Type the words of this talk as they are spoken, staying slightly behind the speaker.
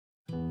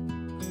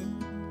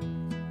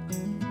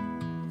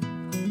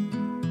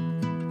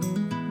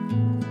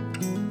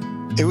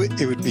It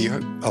would be a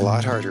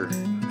lot harder,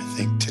 I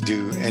think, to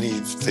do any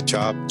of the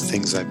job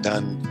things I've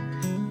done.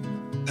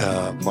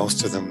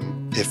 Most of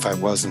them, if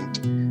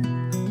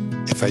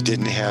I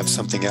didn't have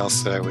something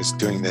else that I was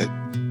doing that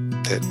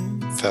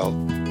felt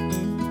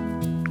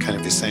kind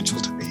of essential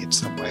to me in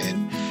some way.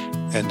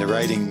 And the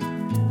writing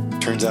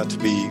turns out to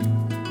be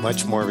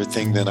much more of a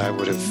thing than I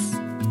would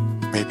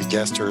have maybe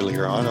guessed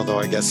earlier on, although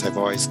I guess I've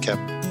always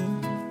kept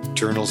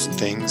journals and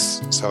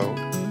things. So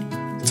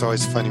it's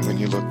always funny when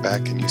you look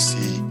back and you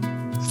see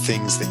the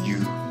things that you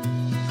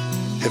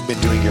have been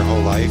doing your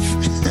whole life.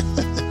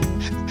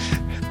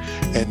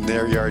 And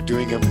there you are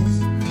doing them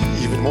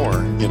even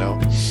more, you know.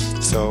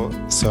 So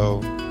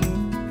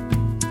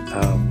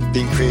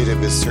being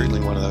creative is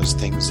certainly one of those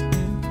things.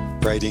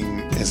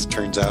 Writing, as it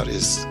turns out,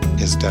 is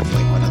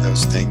definitely one of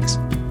those things.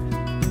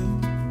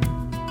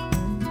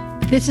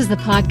 This is the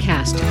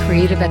podcast,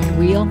 Creative at the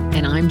Wheel,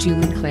 and I'm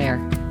Julie Claire.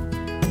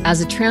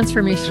 As a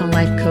transformational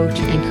life coach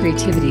and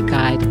creativity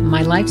guide,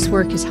 my life's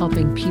work is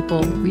helping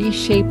people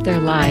reshape their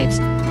lives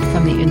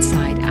from the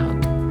inside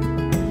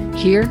out.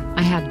 Here,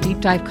 I have deep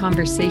dive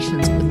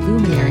conversations with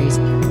luminaries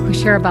who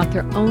share about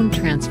their own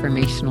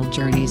transformational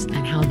journeys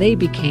and how they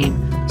became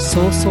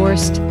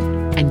soul-sourced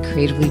and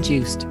creatively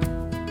juiced.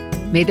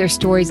 May their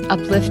stories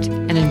uplift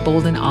and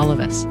embolden all of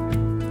us.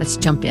 Let's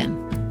jump in.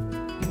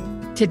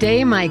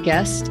 Today, my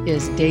guest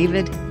is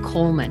David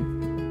Coleman.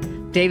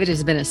 David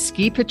has been a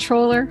ski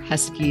patroller,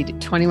 has skied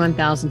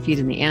 21,000 feet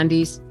in the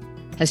Andes,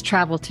 has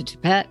traveled to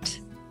Tibet,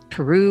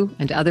 Peru,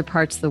 and other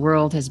parts of the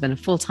world, has been a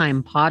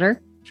full-time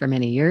potter for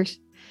many years,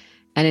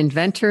 an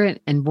inventor,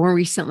 and more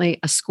recently,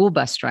 a school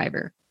bus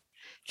driver.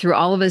 Through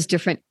all of his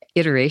different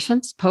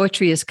iterations,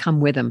 poetry has come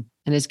with him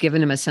and has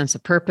given him a sense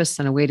of purpose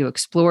and a way to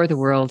explore the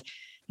world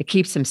that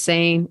keeps him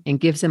sane and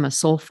gives him a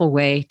soulful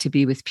way to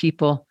be with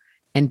people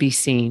and be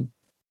seen.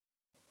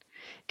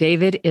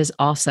 David is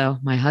also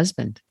my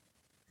husband.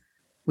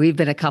 We've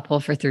been a couple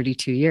for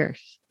 32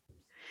 years.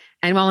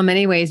 And while in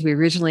many ways we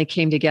originally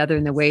came together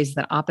in the ways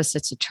that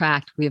opposites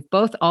attract, we have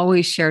both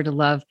always shared a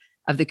love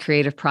of the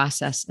creative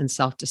process and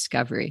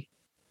self-discovery.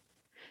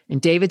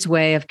 And David's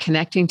way of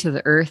connecting to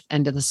the earth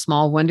and to the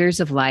small wonders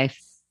of life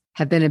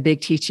have been a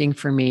big teaching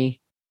for me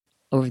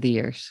over the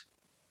years.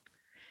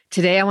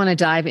 Today, I want to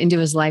dive into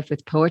his life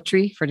with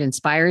poetry, for it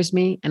inspires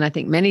me. And I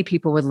think many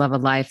people would love a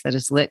life that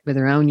is lit with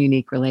their own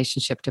unique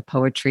relationship to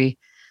poetry,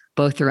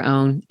 both their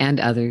own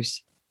and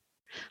others.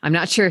 I'm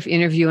not sure if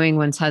interviewing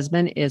one's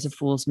husband is a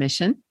fool's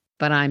mission,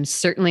 but I'm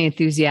certainly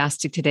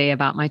enthusiastic today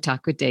about my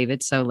talk with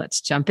David. So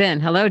let's jump in.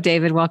 Hello,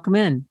 David. Welcome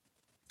in.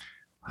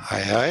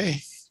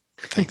 Hi.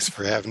 Thanks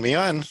for having me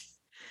on.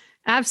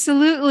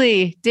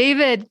 Absolutely.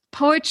 David,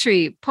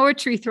 poetry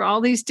through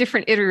all these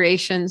different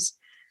iterations.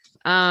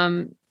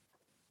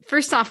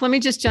 First off, let me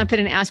just jump in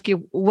and ask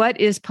you, what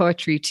is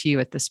poetry to you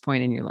at this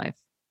point in your life?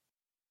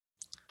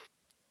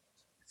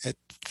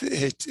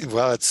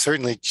 It's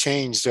certainly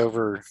changed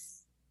over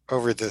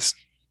the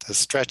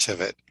stretch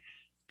of it.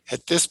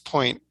 At this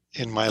point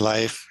in my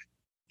life,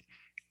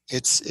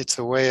 it's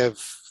a way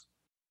of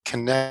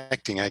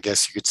connecting, I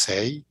guess you could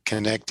say,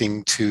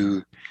 connecting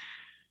to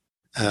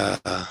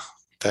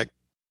that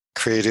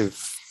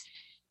creative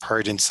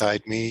part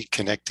inside me,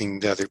 connecting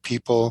to other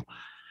people,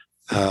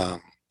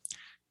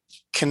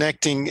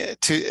 connecting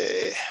to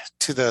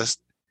the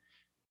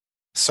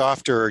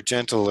softer or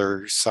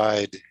gentler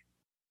side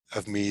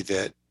of me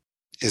that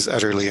is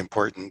utterly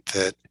important,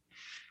 that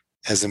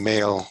as a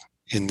male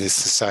in this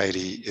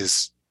society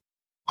is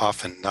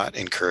often not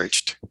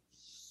encouraged.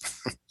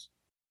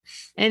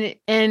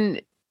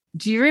 And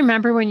do you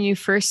remember when you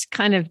first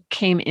kind of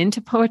came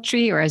into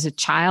poetry, or as a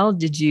child,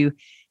 did you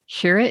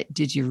hear it?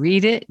 Did you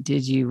read it?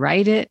 Did you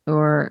write it?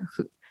 Or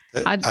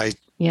I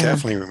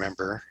definitely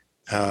remember.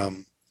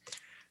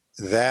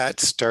 That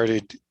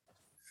started,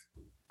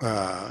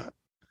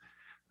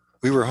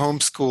 we were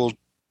homeschooled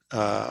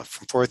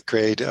from fourth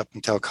grade up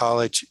until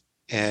college.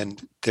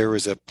 And there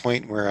was a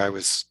point where I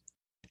was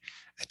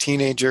a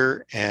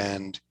teenager,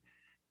 and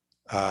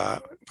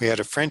we had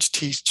a French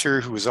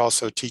teacher who was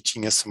also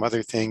teaching us some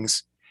other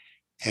things.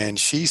 And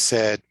she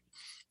said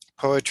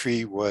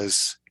poetry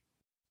was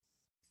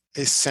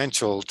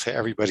essential to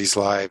everybody's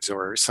lives,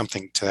 or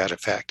something to that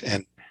effect.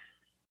 And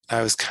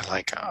I was kind of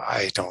like,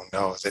 I don't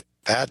know,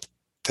 that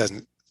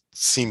doesn't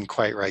seem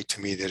quite right to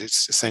me, that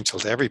it's essential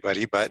to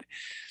everybody. But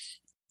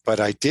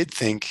I did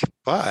think,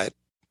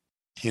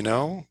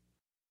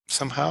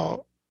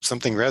 somehow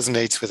something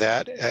resonates with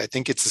that. I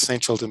think it's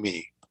essential to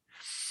me.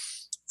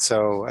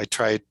 So I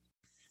tried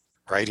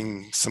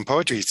writing some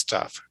poetry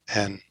stuff,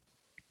 and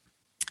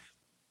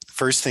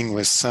first thing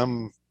was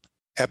some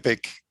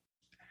epic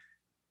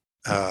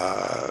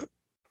on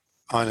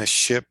a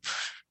ship,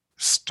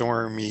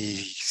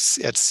 stormy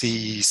at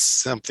sea,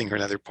 something or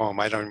another poem.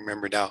 I don't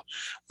remember now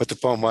what the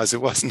poem was.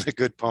 It wasn't a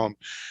good poem,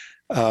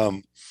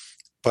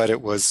 but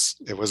it was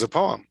a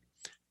poem.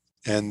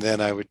 And then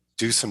I would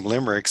do some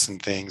limericks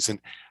and things, and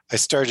I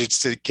started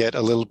to get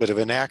a little bit of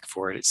a knack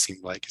for it. It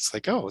seemed like, it's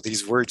like, oh,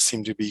 these words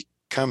seem to be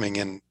coming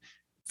and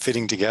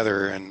fitting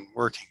together and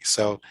working.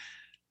 So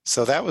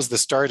so that was the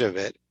start of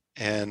it.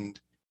 And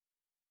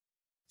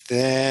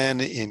then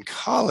in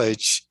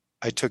college,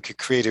 I took a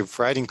creative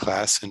writing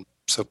class, and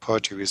so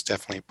poetry was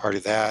definitely part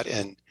of that.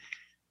 And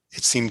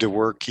it seemed to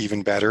work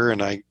even better,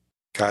 and I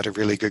got a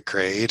really good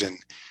grade, and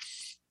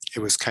it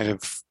was kind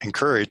of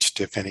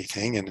encouraged, if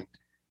anything. And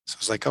so I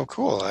was like, oh,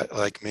 cool.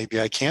 Like maybe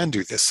I can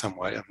do this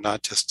somewhat. I'm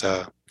not just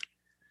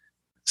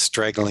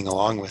straggling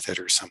along with it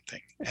or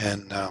something.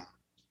 And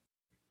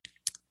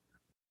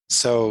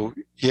so,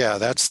 yeah,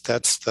 that's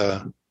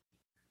the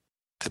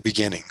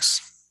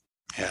beginnings.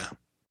 Yeah.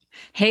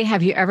 Hey,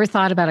 have you ever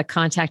thought about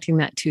contacting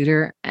that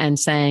tutor and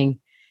saying,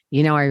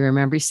 I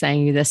remember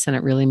saying you this and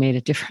it really made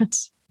a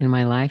difference in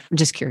my life? I'm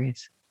just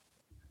curious.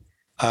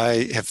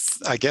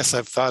 I guess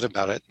I've thought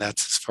about it, and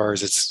that's as far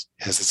as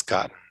it's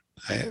gotten.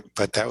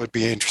 But that would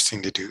be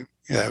interesting to do.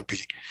 Yeah, that would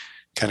be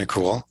kind of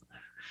cool.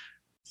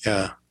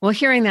 Yeah. Well,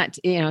 hearing that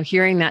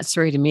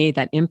story to me,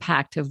 that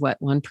impact of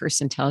what one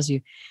person tells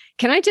you.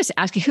 Can I just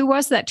ask you, who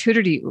was that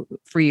tutor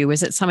for you?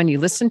 Was it someone you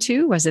listened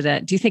to?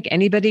 Do you think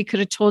anybody could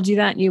have told you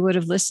that and you would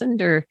have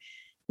listened, or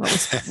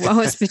what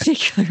was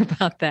particular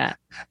about that?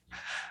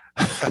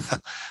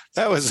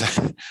 That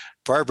was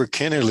Barbara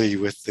Kinnerly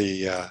with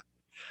the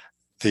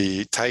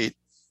tight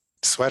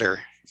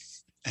sweater.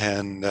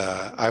 And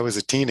I was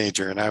a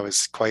teenager and I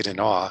was quite in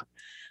awe.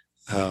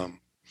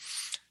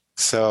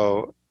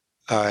 So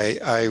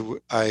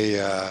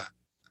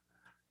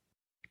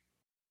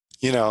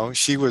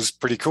she was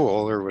pretty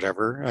cool or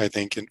whatever, I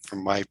think,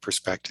 from my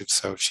perspective.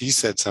 So if she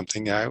said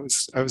something, I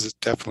was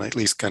definitely at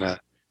least going to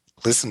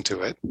listen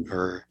to it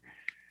or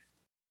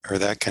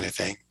that kind of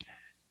thing.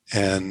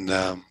 And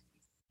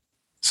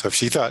so if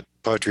she thought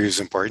poetry was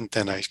important,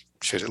 then I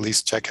should at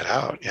least check it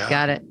out. Yeah.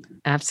 Got it.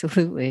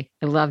 Absolutely.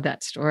 I love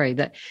that story.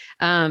 So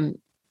I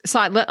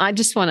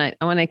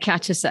want to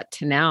catch us up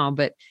to now,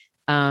 but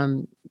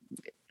a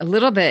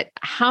little bit,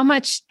 how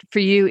much for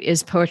you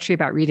is poetry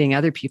about reading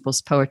other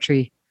people's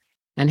poetry,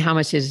 and how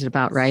much is it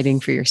about writing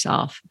for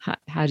yourself?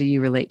 How do you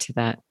relate to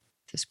that at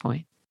this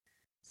point?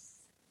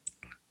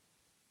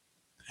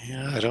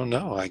 Yeah, I don't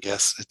know. I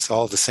guess it's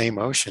all the same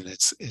ocean.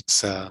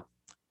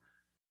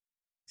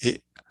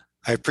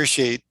 I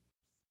appreciate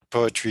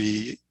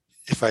poetry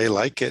if I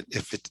like it,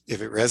 if it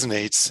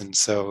resonates. And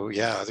so,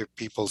 yeah, other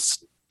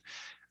people's,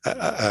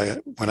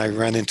 when I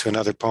run into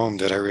another poem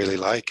that I really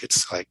like,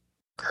 it's like,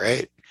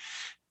 great.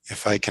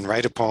 If I can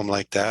write a poem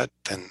like that,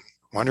 then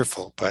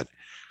wonderful. But,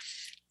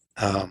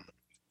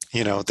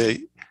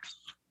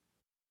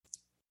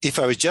 if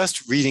I was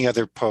just reading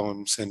other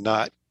poems and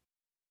not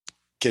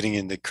getting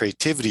in the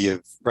creativity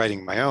of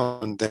writing my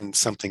own, then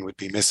something would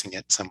be missing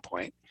at some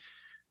point.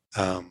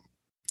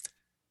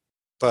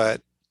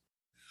 But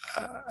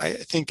I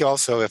think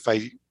also if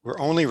I were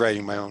only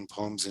writing my own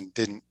poems and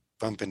didn't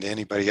bump into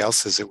anybody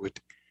else's, it would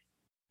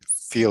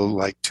feel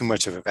like too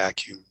much of a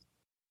vacuum.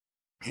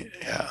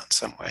 Yeah, in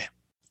some way.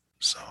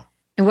 So.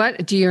 And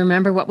what do you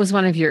remember? What was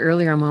one of your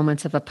earlier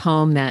moments of a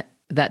poem that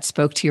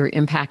spoke to you or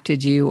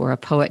impacted you, or a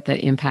poet that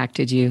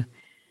impacted you?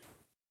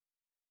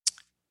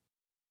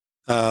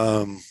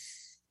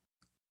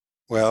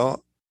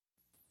 Well,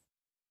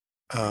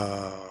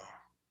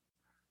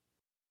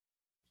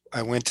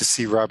 I went to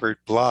see Robert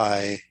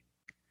Bly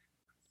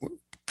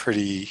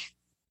pretty,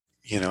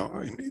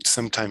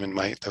 sometime in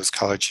those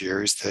college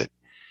years that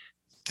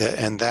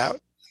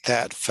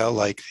felt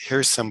like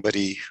here's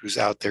somebody who's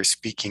out there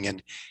speaking,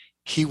 and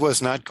he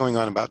was not going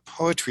on about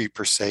poetry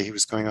per se. He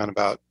was going on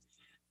about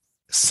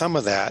some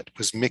of that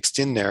was mixed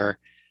in there.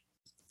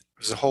 It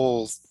was a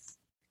whole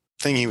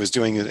thing he was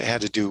doing that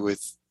had to do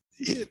with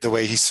the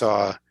way he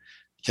saw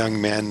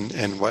young men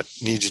and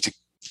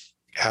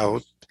how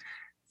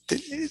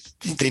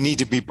they need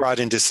to be brought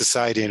into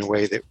society in a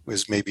way that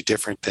was maybe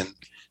different than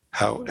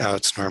how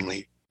it's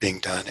normally being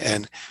done.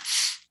 And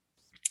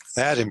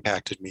that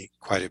impacted me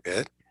quite a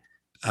bit.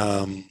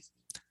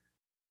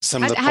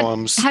 Some of the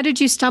poems. How did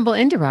you stumble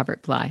into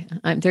Robert Bly?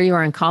 There you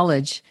are in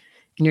college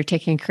and you're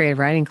taking a creative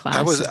writing class.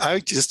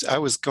 I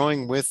was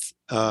going with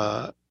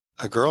a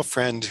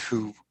girlfriend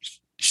who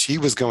she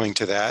was going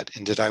to that,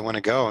 and did I want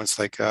to go? And it's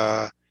like,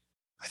 I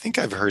think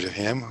I've heard of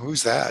him.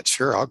 Who's that?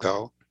 Sure, I'll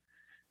go.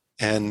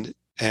 And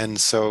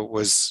so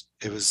it's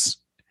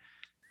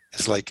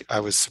like I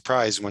was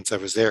surprised once I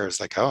was there.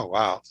 It's like, oh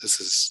wow, this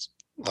is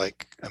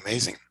like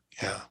amazing.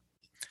 Yeah.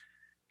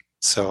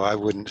 So I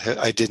wasn't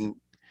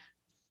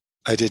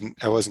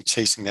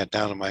chasing that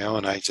down on my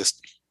own. I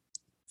just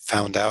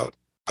found out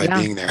by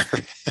being there.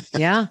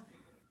 Yeah.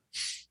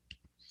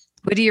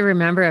 What do you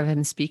remember of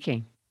him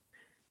speaking?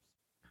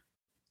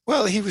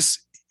 Well, he was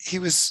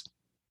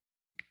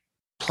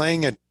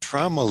playing a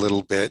drum a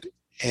little bit,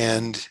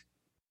 and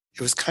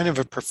it was kind of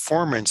a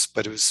performance,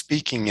 but it was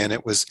speaking, and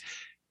it was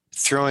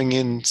throwing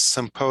in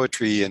some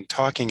poetry and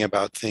talking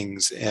about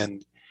things.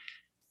 And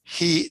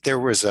there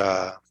was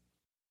a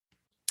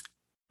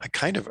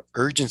kind of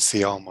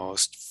urgency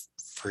almost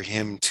for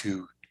him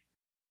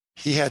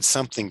he had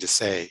something to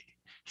say.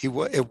 He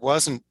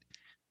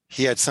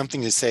had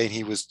something to say, and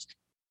he was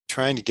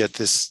trying to get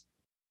this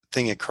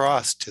thing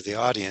across to the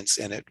audience,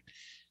 and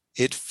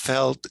it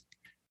felt,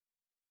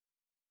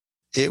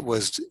 it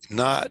was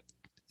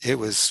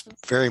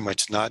very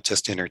much not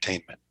just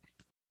entertainment.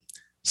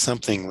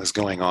 Something was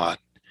going on.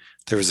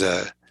 There was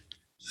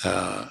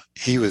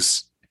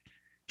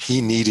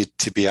he needed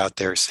to be out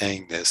there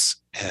saying this,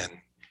 and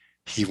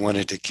he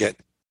wanted to get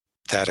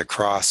that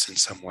across in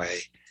some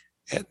way.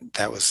 And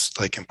that was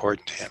like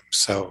important to him.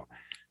 So,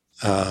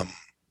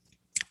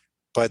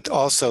 but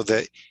also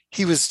that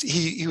he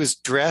was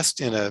dressed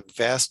in a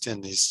vest,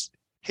 and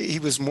he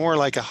was more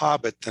like a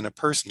hobbit than a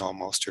person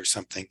almost, or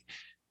something.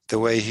 The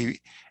way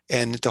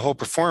and the whole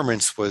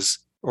performance was,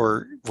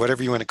 or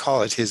whatever you want to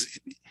call it,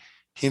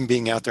 him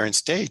being out there on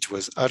stage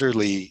was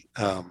utterly,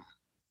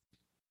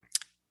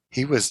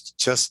 he was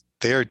just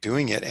there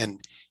doing it, and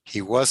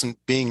he wasn't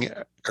being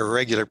a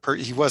regular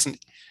person. He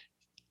wasn't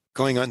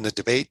going on the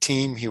debate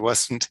team. He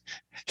wasn't,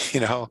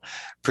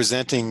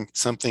 presenting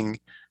something,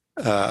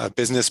 a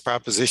business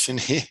proposition.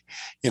 It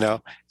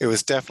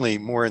was definitely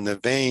more in the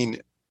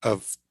vein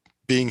of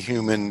being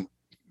human,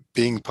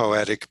 being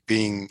poetic,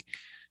 being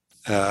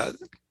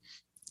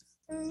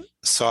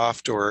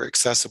soft or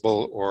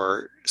accessible,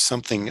 or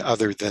something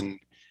other than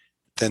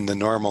the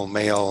normal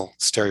male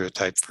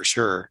stereotype, for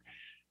sure.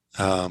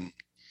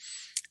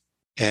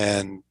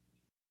 And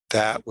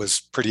that was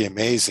pretty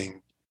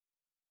amazing.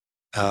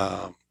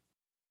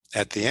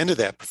 At the end of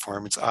that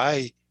performance,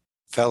 I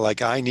felt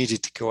like I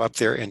needed to go up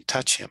there and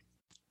touch him.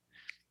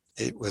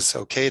 It was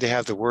okay to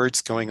have the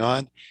words going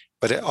on,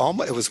 but it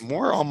was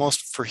more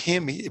almost for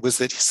him. It was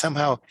that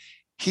somehow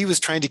he was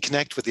trying to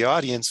connect with the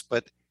audience,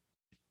 but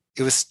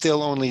it was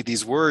still only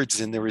these words,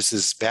 and there was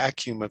this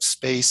vacuum of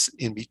space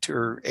in between,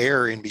 or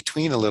air in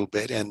between a little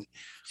bit. And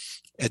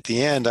at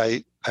the end,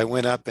 I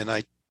went up and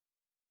I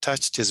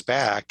touched his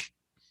back,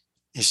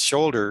 his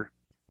shoulder,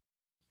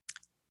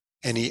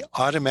 and he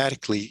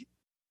automatically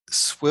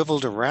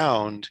swiveled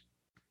around.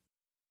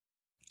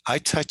 I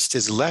touched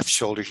his left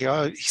shoulder. He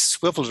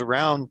swiveled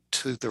around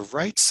to the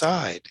right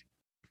side,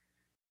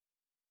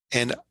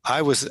 and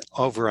I was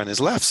over on his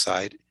left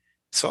side.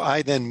 So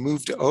I then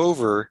moved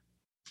over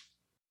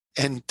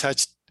and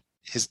touched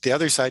the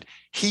other side.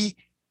 He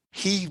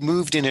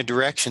moved in a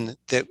direction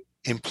that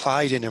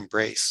implied an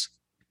embrace,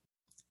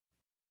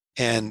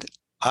 and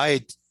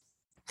I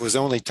was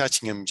only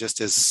touching him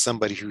just as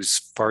somebody who's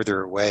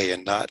farther away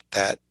and not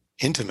that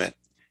intimate.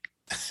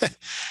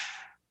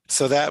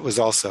 So that was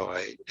also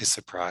a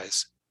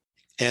surprise.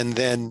 And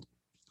then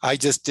I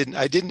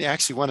didn't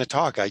actually want to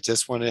talk. I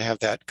just wanted to have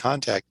that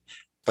contact,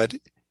 but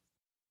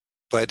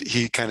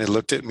he kind of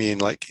looked at me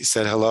and like he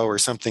said hello or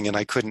something, and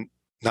I couldn't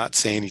not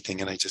say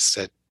anything, and I just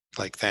said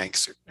like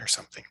thanks or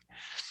something.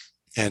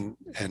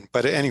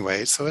 But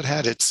anyway, so it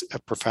had a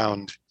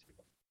profound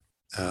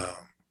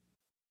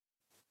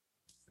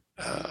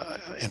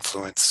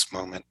influence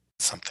moment,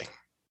 something.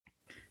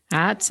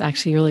 That's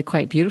actually really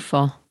quite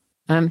beautiful.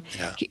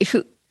 Yeah.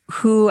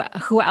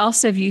 Who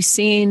else have you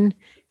seen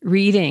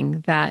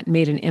reading that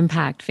made an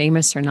impact,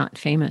 famous or not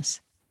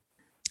famous?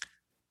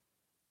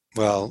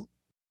 Well,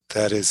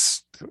 that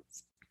is the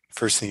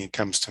first thing that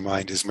comes to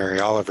mind is Mary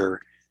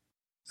Oliver.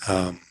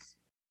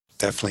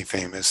 Definitely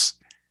famous.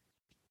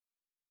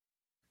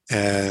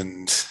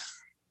 And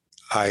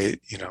I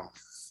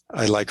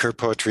like her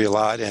poetry a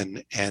lot,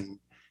 and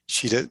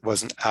she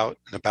wasn't out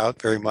and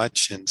about very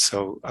much. And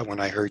so when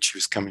I heard she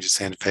was coming to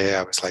Santa Fe,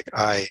 I was like,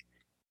 I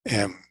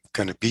am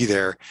going to be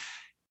there.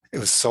 It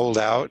was sold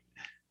out,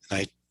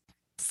 and I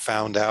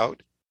found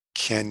out,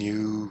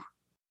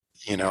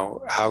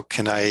 how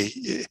can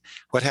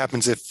what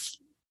happens if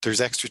there's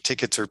extra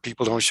tickets or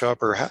people don't show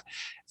up, and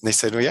they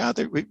said, well, yeah,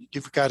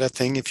 you've got a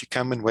thing. If you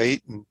come and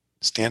wait and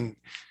stand,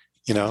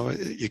 you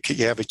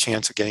have a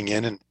chance of getting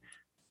in.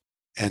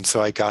 And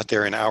so I got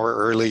there an hour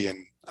early,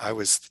 and I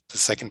was the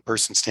second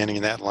person standing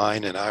in that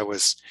line. And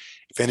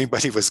if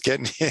anybody was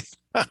getting in,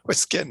 I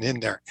was getting in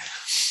there,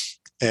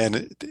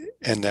 and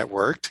that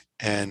worked.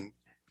 And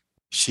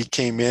she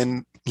came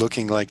in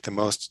looking like the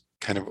most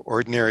kind of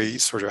ordinary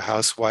sort of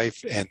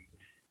housewife, and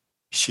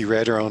she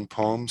read her own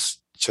poems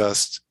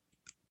just,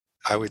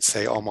 I would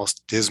say,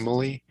 almost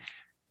dismally,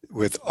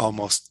 with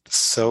almost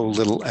so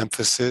little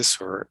emphasis,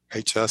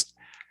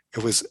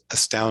 it was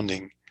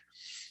astounding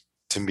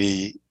to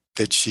me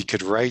that she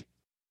could write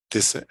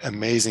this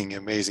amazing,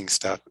 amazing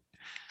stuff.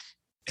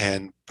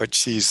 But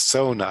she's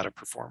so not a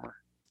performer.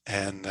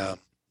 And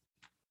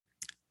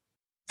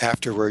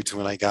afterwards,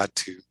 when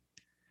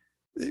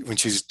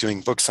she was doing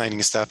book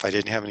signing stuff, I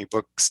didn't have any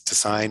books to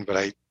sign, but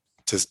I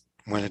just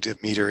wanted to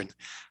meet her. And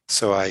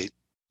so I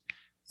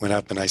went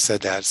up and I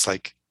said that. It's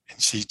like,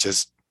 and she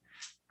just,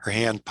 her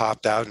hand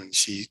popped out, and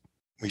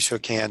we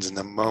shook hands. And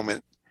the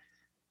moment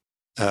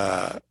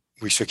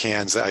we shook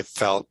hands, I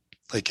felt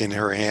like in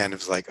her hand, it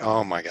was like,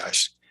 oh my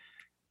gosh,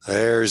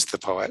 there's the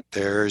poet.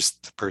 There's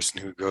the person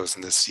who goes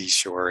on the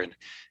seashore and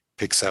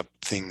picks up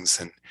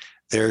things. And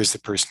there's the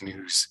person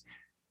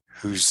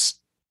who's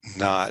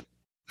not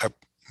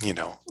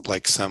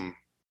like some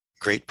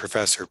great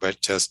professor,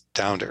 but just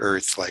down to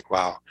earth, like,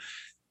 wow,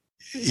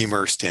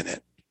 immersed in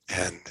it.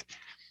 And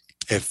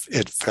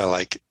it felt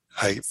like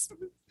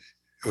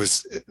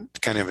was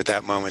kind of at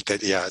that moment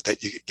that you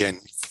again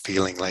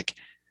feeling like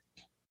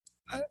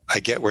I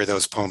get where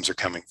those poems are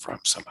coming from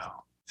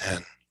somehow,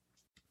 and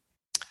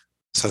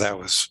so that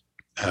was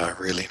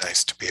really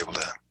nice to be able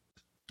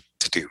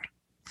to do.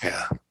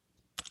 Yeah.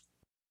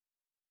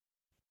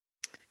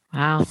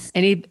 Wow.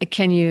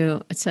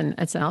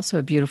 It's also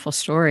a beautiful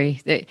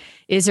story.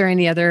 Is there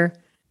any other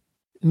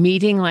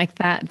meeting like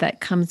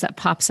that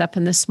pops up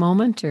in this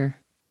moment, or?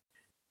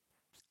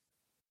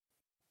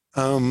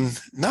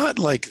 Not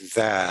like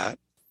that,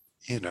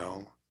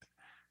 Then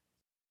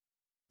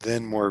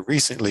more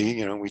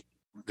recently,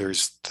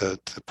 there's the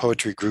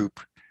poetry group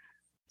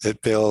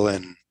that Bill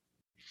and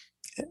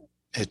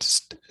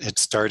it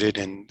started,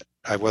 and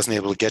I wasn't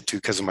able to get to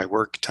because of my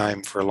work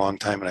time for a long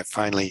time. And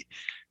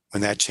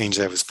when that changed,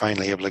 I was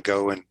finally able to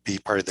go and be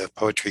part of the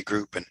poetry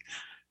group. And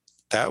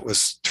that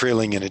was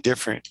thrilling in a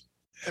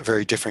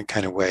very different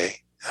kind of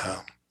way.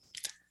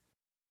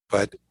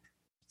 But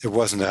it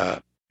wasn't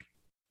a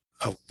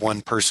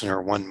one person or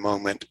one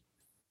moment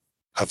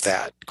of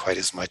that quite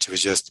as much. It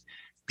was just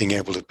being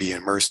able to be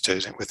immersed in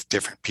it with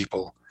different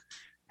people,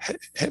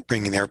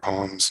 bringing their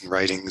poems and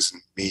writings,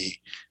 and me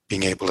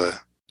being able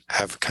to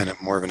have kind of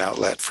more of an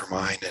outlet for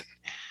mine.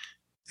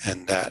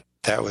 And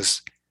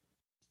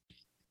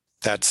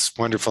that's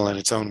wonderful in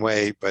its own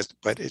way, but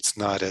it's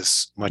not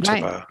as much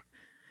of a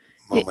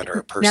moment or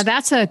a person. Now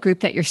that's a group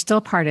that you're still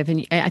part of,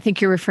 and I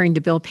think you're referring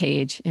to Bill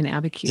Page in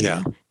Abiquiu.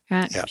 Yeah.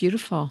 Yeah.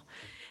 Beautiful.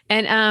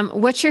 And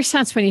what's your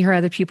sense when you hear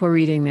other people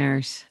reading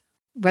theirs,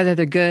 whether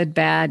they're good,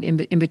 bad, in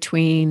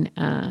between,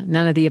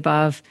 none of the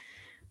above?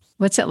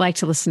 What's it like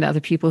to listen to other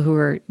people who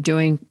are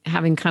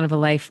having kind of a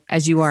life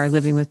as you are,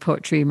 living with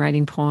poetry and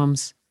writing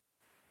poems?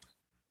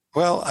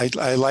 Well,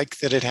 I like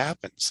that it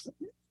happens.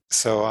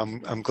 So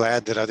I'm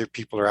glad that other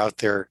people are out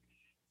there,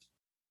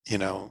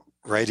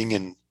 writing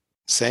and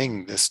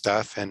saying this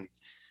stuff. And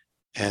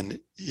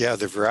yeah,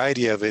 the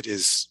variety of it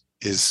is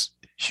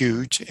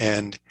huge.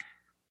 And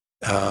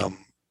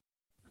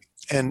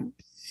when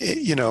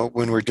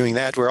we're doing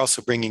that, we're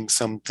also bringing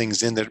some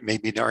things in that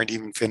maybe aren't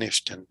even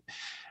finished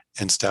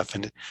and stuff.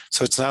 And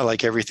so it's not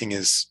like everything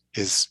is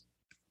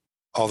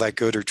all that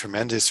good or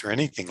tremendous or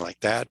anything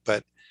like that,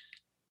 but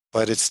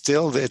it's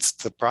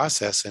the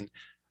process. And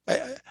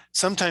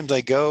sometimes I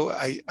go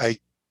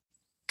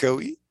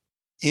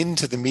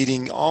into the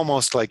meeting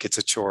almost like it's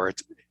a chore,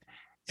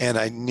 and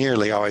I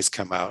nearly always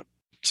come out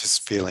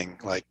just feeling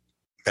like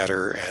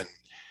better and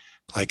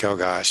like, oh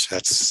gosh,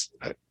 that's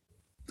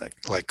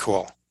like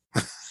cool.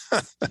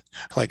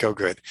 Like, oh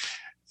good.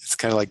 It's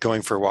kind of like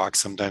going for a walk.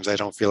 Sometimes I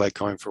don't feel like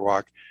going for a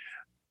walk.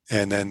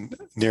 And then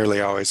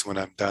nearly always when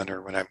I'm done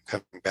or when I'm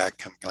coming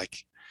back, I'm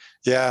like,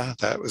 yeah,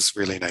 that was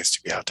really nice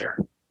to be out there.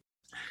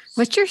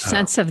 What's your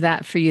sense of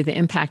that for you, the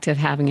impact of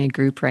having a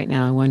group right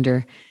now? I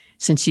wonder,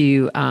 since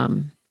you,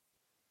 what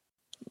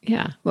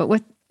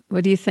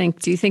do you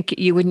think? Do you think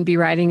you wouldn't be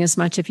writing as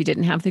much if you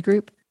didn't have the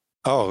group?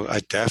 Oh, I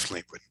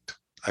definitely wouldn't.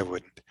 I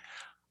wouldn't.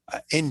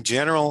 In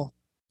general,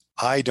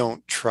 I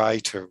don't try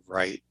to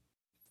write.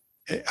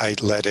 I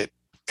let it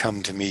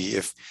come to me.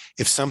 If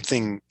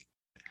something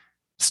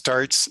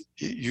starts,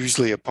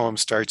 usually a poem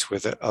starts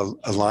with a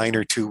line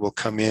or two will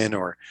come in,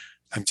 or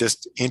I'm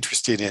just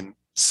interested in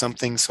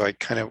something, so I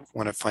kind of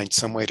want to find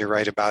some way to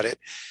write about it.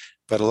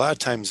 But a lot of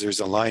times there's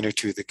a line or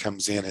two that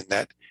comes in and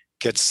that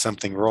gets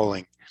something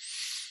rolling.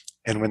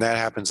 And when that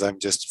happens, I'm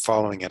just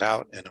following it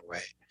out in a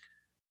way.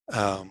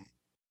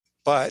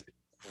 But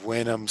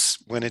when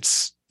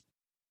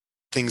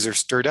things are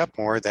stirred up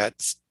more,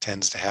 that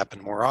tends to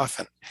happen more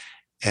often.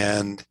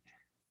 And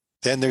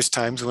then there's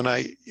times when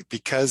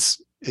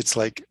because it's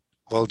like,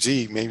 well,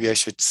 gee, maybe I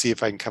should see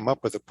if I can come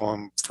up with a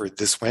poem for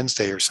this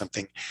Wednesday or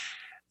something.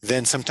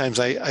 Then sometimes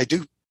I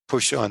do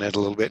push on it a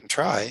little bit and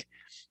try,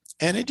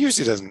 and it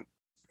usually doesn't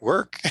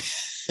work,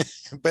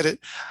 but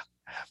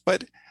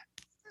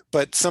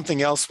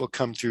something else will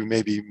come through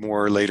maybe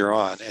more later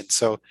on. And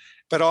so,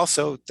 but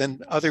also then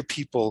other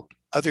people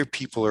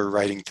are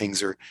writing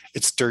things, or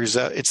it stirs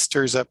up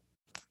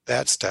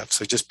that stuff.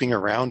 So just being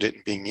around it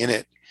and being in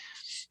it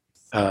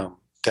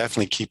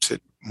definitely keeps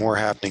it more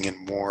happening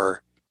and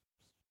more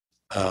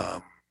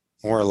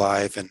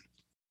alive. And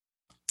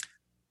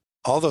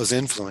all those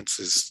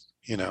influences,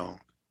 I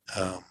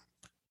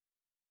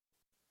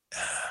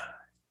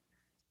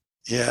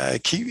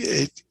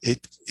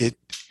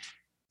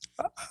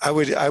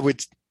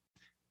would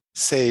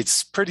say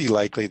it's pretty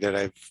likely that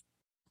I've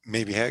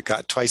maybe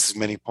got twice as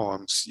many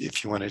poems,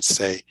 if you wanted to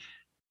say,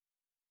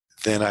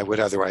 than I would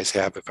otherwise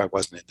have if I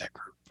wasn't in that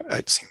group.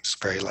 It seems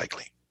very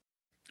likely.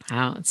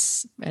 Wow,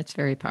 that's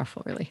very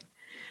powerful, really.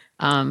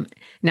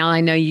 Now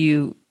I know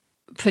you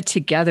put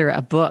together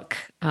a book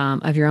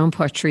of your own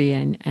poetry,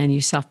 and you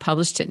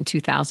self-published it in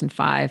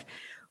 2005.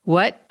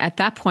 What, at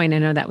that point, I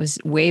know that was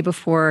way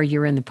before you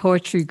were in the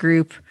poetry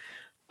group.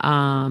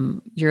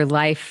 Your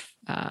life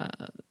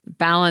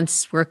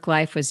balance, work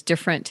life was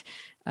different.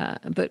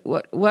 But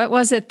what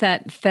was it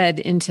that fed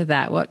into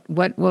that?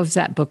 What was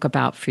that book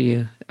about for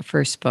you, the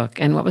first book?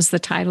 And what was the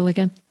title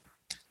again?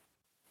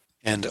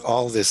 And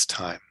All This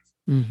Time.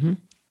 Mm-hmm.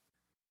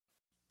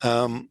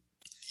 Um,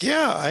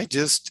 yeah,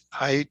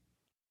 I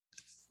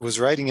was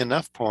writing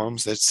enough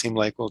poems that seemed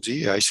like, well,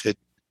 gee, I should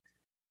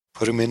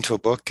put them into a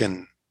book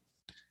and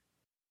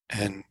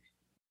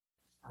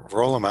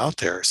roll them out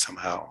there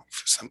somehow.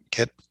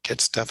 Get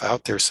stuff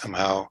out there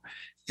somehow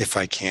if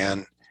I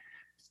can.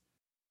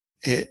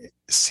 It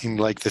seemed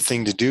like the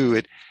thing to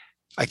do.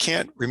 I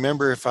can't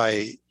remember if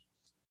I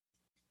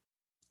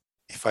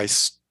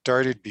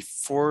started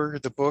before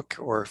the book,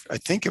 or I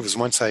think it was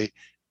once I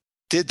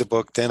did the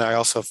book, then I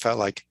also felt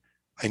like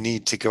I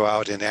need to go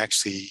out and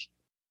actually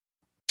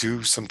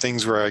do some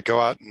things where I go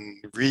out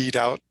and read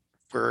out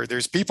where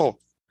there's people.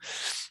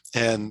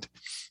 And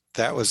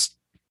that was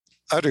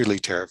utterly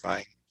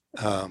terrifying,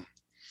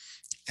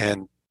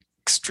 and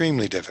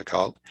extremely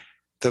difficult.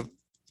 The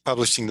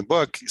self-publishing the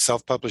book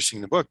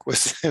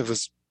it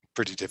was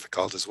pretty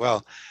difficult as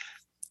well.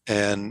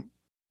 And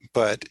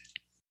but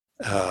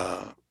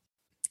uh,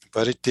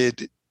 but it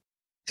did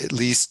at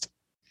least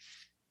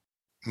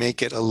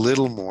make it a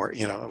little more,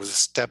 it was a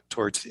step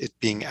towards it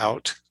being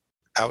out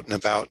and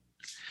about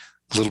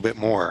a little bit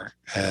more.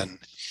 And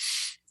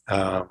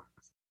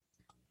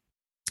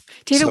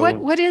David,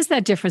 what is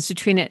that difference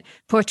between it,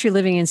 poetry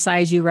living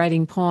inside you,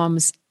 writing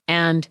poems,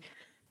 and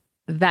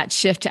that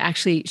shift to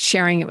actually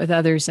sharing it with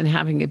others and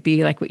having it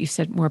be like what you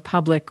said, more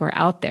public or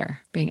out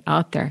there, being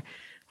out there?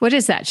 What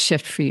is that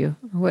shift for you?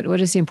 What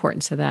is the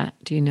importance of that?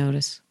 Do you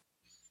notice?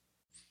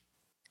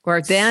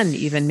 Or then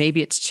even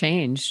maybe it's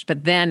changed,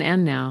 but then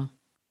and now.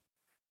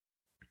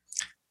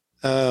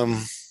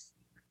 I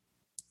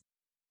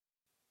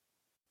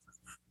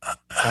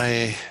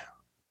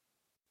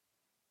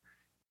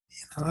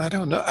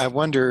don't know. I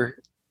wonder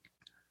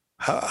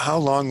how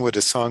long would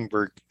a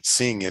songbird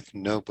sing if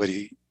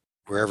nobody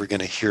were ever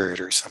going to hear it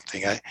or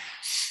something?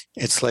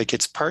 It's like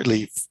it's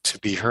partly to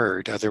be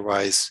heard.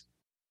 Otherwise,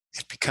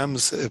 it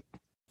becomes a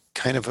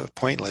kind of a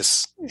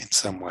pointless in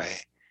some way.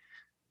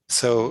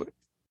 So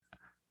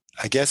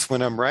I guess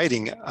when I'm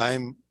writing,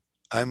 I'm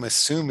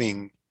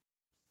assuming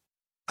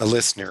a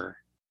listener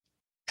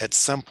at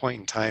some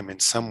point in time, in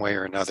some way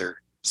or another,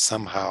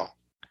 somehow,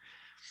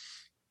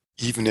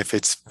 even if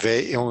it's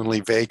only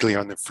vaguely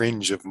on the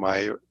fringe of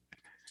my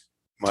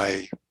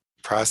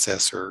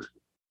process, or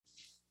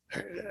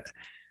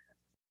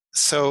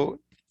so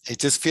it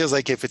just feels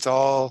like if it's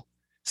all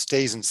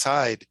stays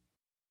inside,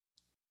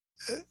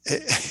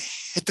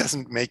 it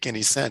doesn't make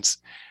any sense.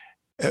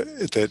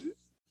 That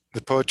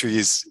the poetry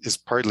is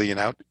partly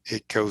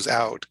it goes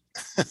out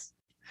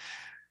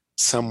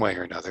some way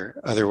or another.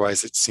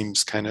 Otherwise, it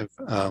seems kind of,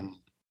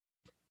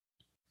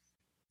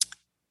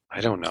 I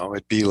don't know,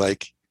 it'd be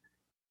like,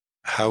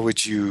 how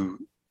would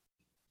you,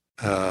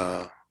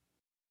 why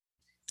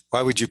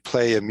would you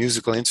play a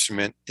musical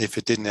instrument if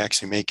it didn't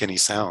actually make any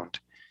sound?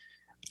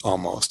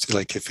 Almost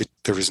like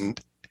there wasn't,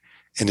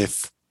 and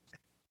if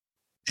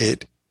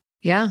it,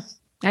 yeah,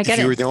 I get it. If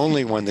you were the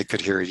only one that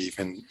could hear it,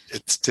 even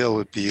it still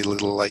would be a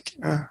little like,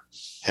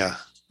 yeah.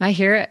 I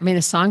hear it. I mean,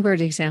 the songbird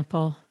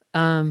example.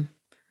 And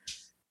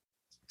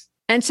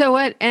so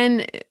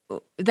and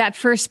that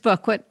first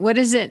book, what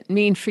does it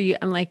mean for you?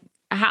 And like,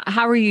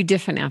 how are you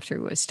different after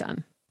it was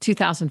done?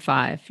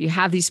 2005. You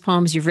have these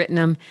poems, you've written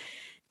them,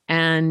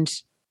 and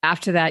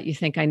after that, you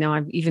think, I know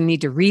I even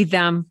need to read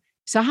them.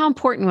 So how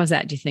important was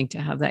that, do you think, to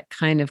have that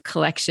kind of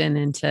collection?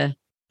 And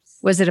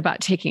was it about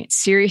taking it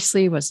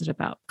seriously? Was it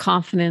about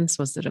confidence?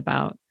 Was it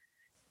about,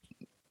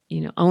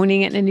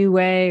 owning it in a new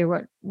way?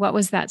 Or what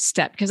was that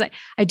step? Because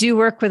I do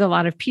work with a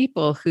lot of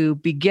people who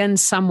begin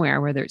somewhere,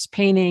 whether it's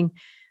painting,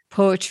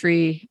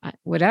 poetry,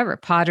 whatever,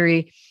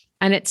 pottery.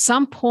 And at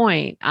some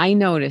point I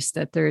noticed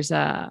that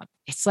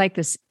it's like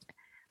this,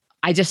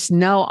 I just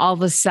know all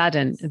of a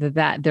sudden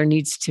that there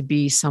needs to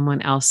be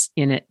someone else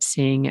in it,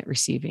 seeing it,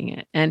 receiving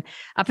it. And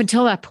up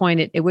until that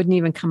point, it wouldn't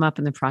even come up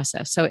in the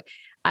process. So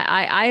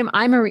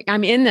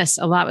I'm in this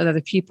a lot with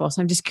other people.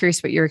 So I'm just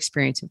curious what your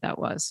experience with that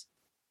was.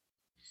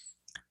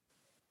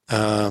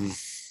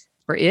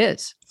 Or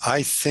is.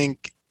 I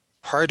think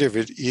part of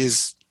it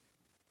is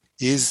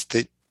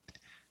that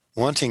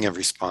wanting a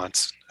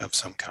response of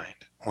some kind,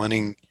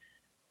 wanting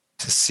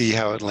to see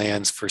how it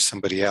lands for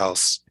somebody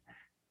else,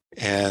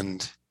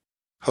 and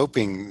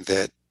hoping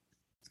that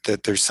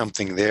there's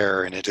something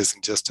there and it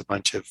isn't just a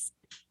bunch of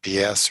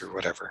BS or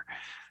whatever.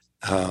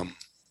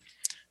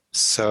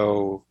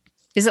 So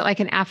is it like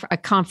a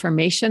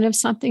confirmation of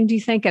something, do you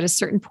think, at a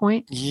certain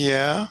point?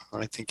 Yeah,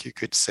 I think you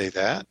could say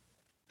that.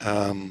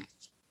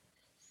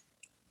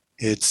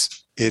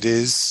 It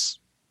is,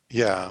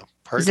 yeah.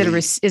 Partly,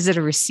 is it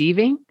a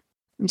receiving?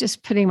 I'm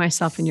just putting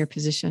myself in your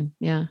position.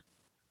 Yeah.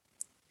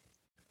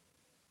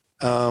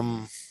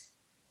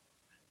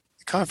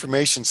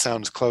 Confirmation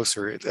sounds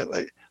closer.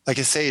 Like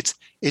I say,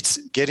 it's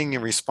getting a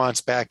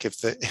response back.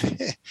 If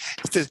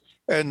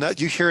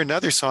you hear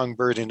another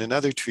songbird in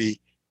another tree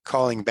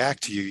calling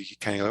back to you, you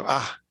kind of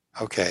go,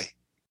 okay,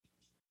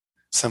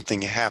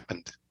 something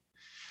happened.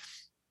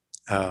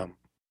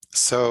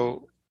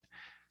 So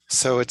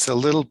it's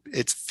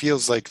it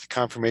feels like the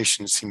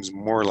confirmation seems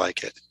more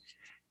like it.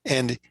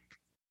 And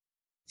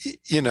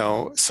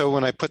so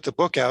when I put the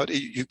book out,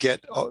 you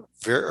get a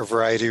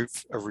variety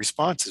of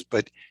responses,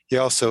 but you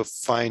also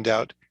find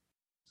out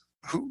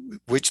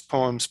which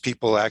poems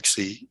people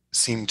actually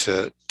seem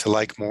to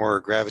like more or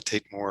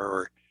gravitate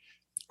more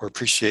or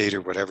appreciate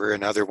or whatever,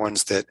 and other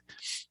ones that,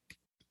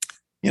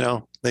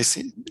 they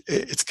see,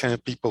 it's kind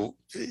of people,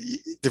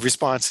 the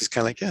response is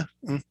kind of like, yeah,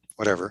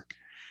 whatever.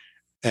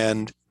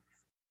 And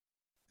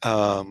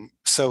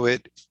so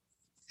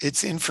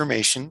it's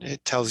information.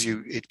 It tells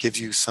you, it gives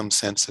you some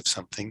sense of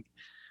something.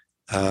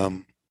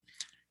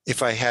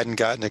 If I hadn't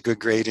gotten a good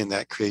grade in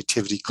that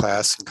creativity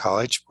class in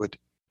college, would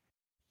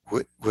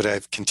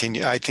I've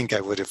continued? I think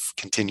I would have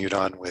continued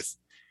on with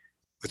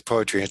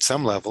poetry at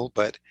some level,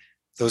 but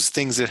those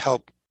things that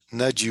help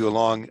nudge you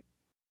along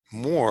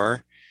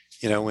more,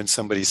 when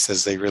somebody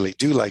says they really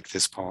do like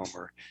this poem,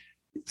 or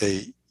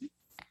you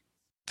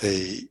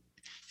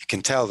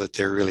can tell that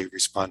they're really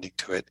responding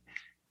to it.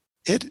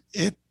 It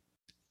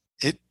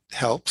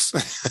helps.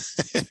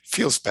 It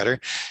feels better,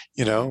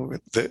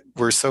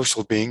 we're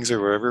social beings or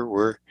whatever.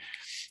 We're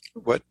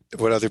what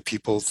other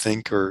people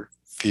think or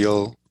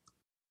feel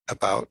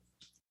about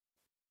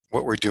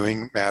what we're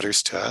doing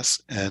matters to us,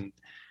 and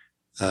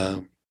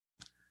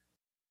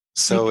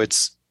so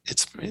it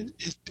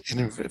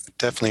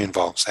definitely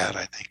involves that,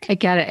 I think. I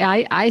get it.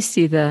 I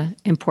see the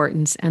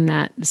importance and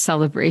that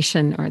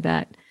celebration, or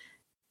that,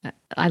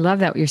 I love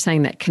that what you're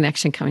saying, that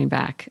connection coming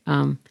back.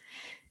 And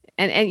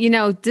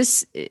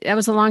that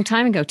was a long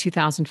time ago,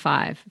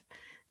 2005.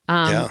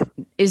 Yeah.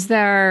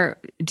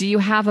 Do you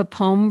have a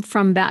poem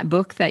from that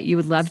book that you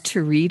would love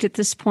to read at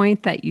this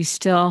point that you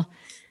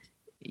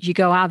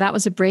go, wow, that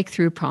was a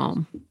breakthrough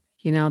poem.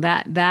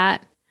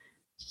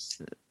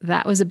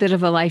 That was a bit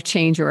of a life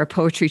changer or a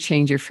poetry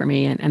changer for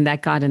me. And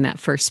that got in that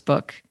first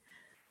book.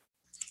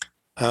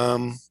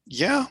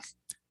 Yeah,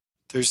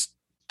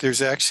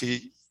 there's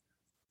actually,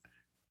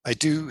 I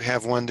do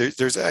have one.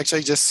 There's actually,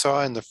 I just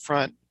saw in the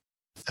front,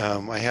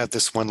 I have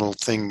this one little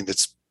thing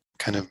that's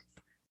kind of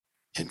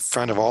in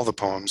front of all the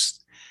poems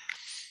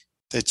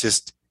that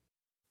just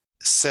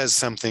says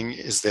something,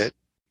 is that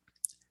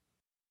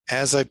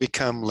as I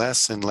become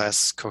less and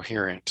less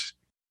coherent,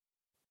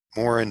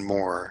 more and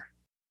more,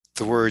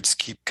 the words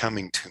keep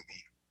coming to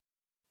me.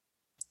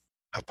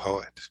 A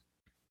poet.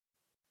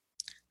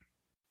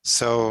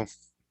 So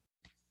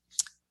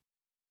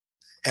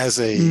as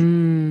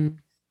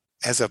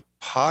a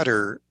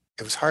potter,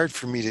 it was hard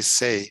for me to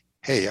say,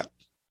 hey,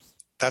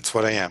 that's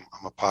what I am.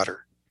 I'm a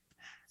potter.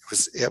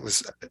 It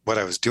was what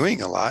I was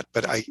doing a lot,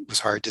 but it was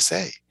hard to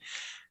say.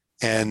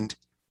 And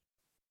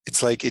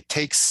it's like, it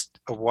takes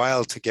a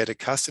while to get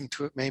accustomed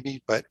to it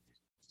maybe, but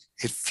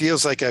it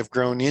feels like I've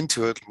grown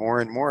into it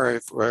more and more,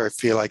 where I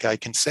feel like I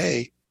can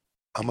say,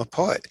 I'm a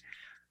poet.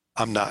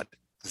 I'm not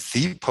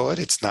the poet.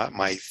 It's not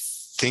my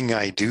thing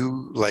I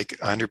do like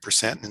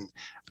 100%. And,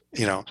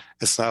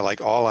 it's not like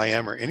all I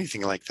am or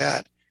anything like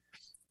that.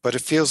 But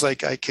it feels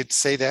like I could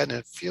say that, and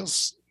it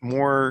feels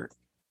more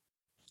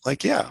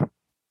like, yeah,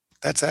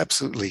 that's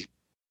absolutely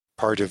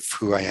part of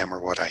who I am or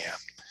what I am.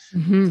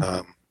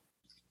 Mm-hmm.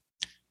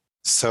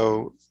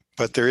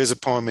 But there is a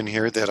poem in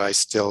here that I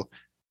still,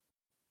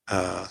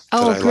 great.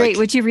 Like.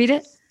 Would you read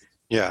it?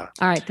 Yeah.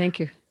 All right. Thank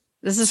you.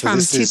 This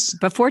is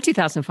before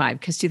 2005,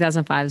 because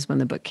 2005 is when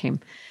the book came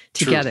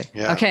together.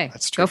 True. Yeah, okay.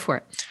 That's true. Go for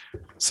it.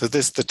 So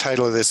the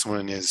title of this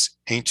one is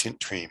Ancient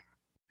Dream.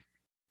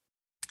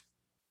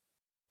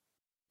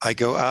 I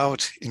go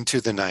out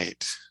into the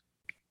night,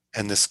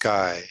 and the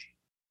sky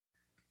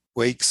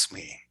wakes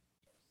me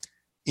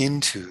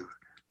into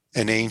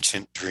an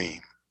ancient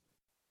dream.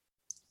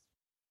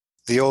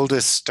 The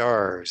oldest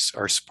stars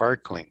are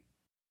sparkling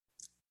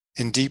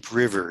in deep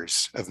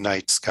rivers of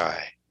night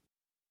sky,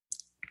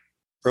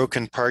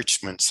 broken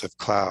parchments of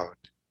cloud,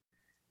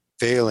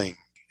 veiling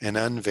and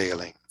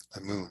unveiling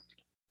the moon.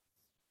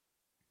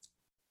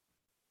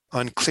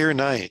 On clear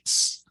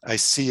nights, I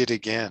see it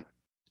again,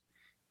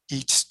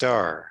 each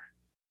star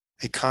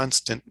a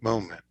constant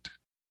moment,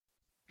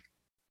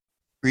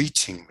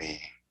 reaching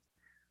me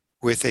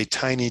with a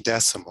tiny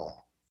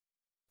decimal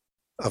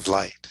of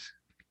light,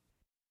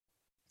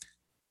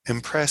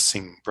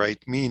 impressing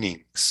bright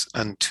meanings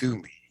unto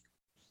me.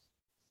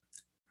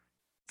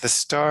 The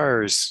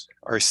stars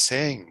are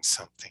saying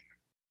something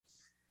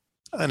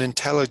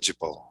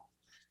unintelligible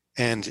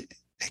and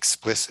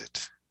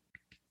explicit,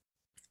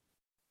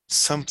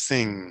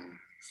 something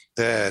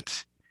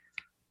that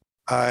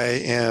I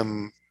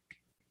am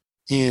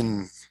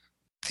in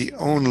the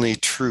only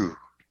true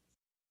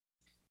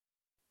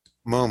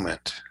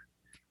moment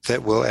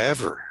that will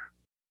ever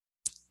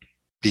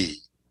be,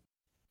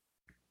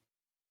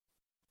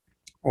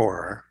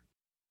 or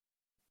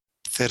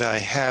that I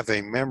have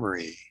a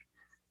memory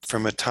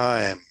from a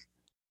time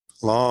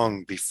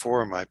long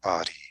before my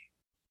body,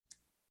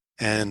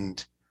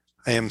 and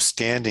I am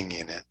standing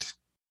in it,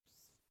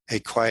 a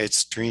quiet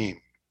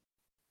stream,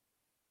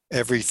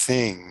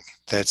 everything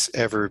that's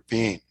ever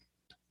been,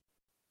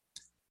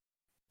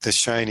 the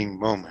shining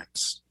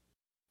moments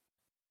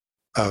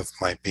of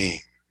my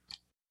being.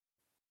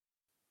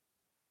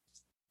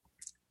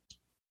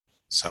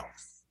 So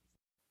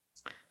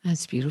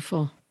That's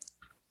beautiful.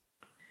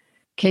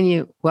 Do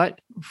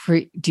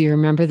you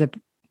remember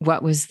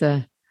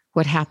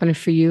what happened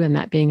for you and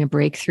that being a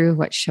breakthrough?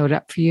 What showed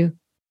up for you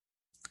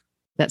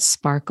that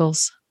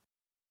sparkles?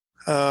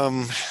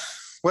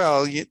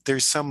 Well,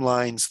 there's some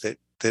lines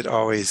that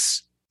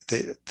always,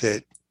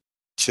 that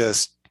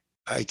just,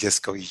 I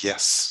just go,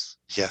 yes,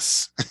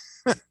 yes.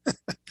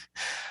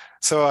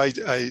 So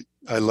I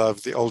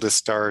love the oldest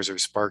stars are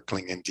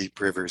sparkling in deep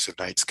rivers of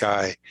night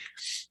sky.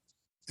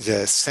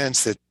 The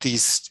sense that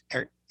these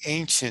are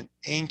ancient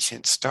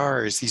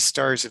stars. These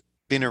stars have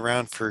been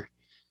around for,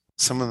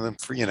 some of them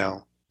for,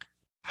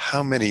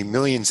 how many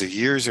millions of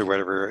years or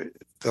whatever,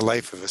 the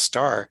life of a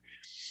star.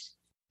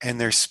 And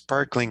they're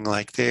sparkling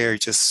like they're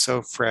just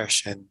so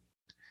fresh and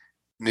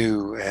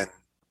new and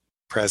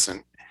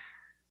present.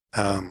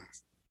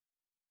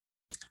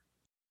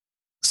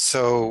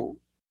 So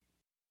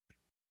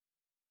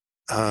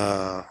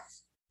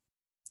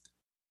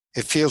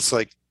it feels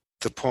like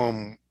the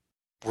poem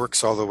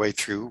works all the way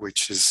through,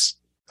 which is,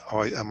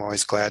 I'm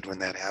always glad when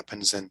that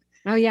happens. And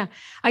oh yeah,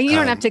 you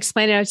don't have to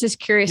explain it. I was just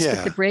curious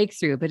with the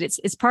breakthrough, but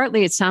it's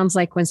partly, it sounds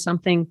like when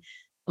something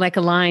like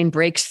a line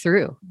breaks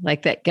through,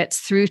 like that gets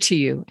through to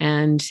you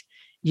and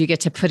you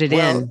get to put it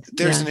in.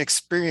 There's an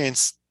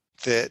experience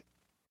that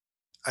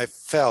I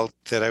felt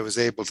that I was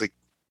able to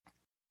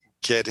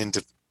get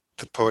into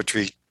the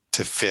poetry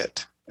to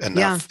fit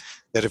enough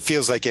that it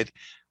feels like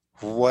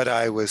what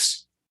I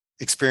was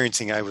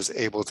experiencing, I was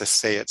able to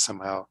say it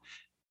somehow,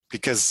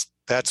 because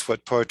that's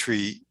what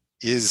poetry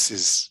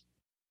is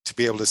to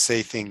be able to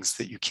say things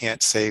that you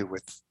can't say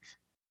with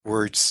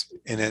words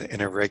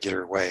in a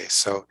regular way.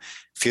 So it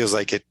feels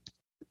like it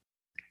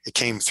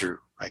came through,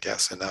 I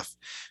guess, enough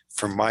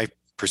from my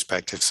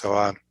perspective. So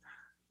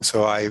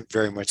I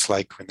very much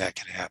like when that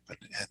can happen.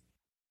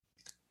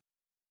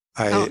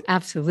 And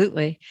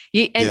absolutely.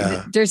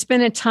 There's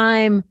been a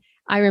time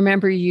I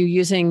remember you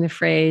using the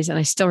phrase, and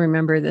I still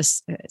remember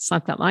this, it's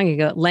not that long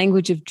ago,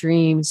 language of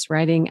dreams,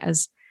 writing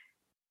as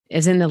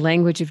in the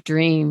language of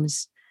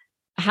dreams.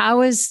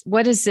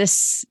 What is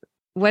this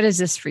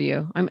for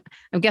you?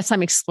 I guess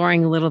I'm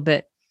exploring a little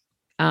bit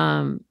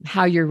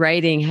how your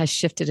writing has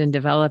shifted and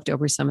developed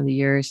over some of the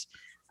years.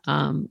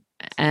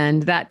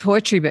 And that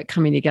poetry book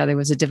coming together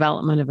was a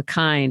development of a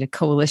kind, a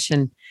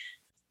coalition.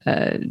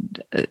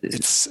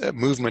 It's a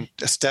movement,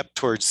 a step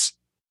towards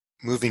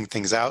moving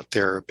things out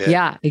there a bit.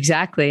 Yeah,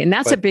 exactly. And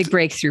that's a big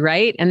breakthrough,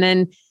 right? And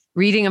then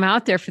reading them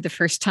out there for the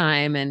first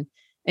time. And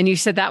you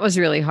said that was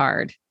really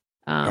hard.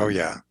 Oh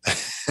yeah.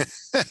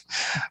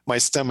 My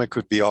stomach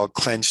would be all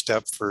clenched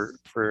up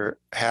for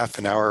half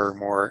an hour or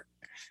more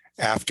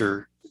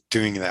after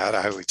doing that.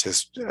 I would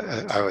just,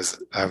 I was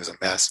a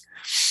mess.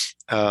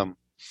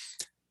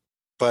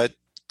 But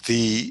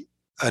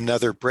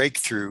another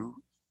breakthrough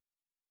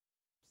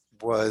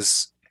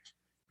was,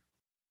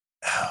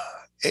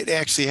 it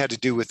actually had to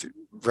do with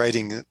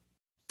writing the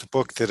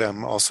book that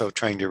I'm also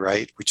trying to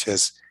write, which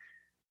has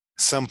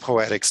some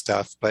poetic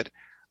stuff. But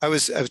I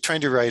was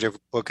trying to write a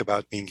book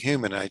about being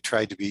human. I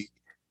tried to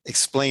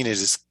explain it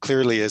as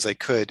clearly as I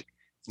could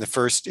in the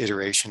first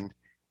iteration,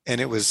 and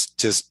it was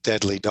just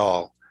deadly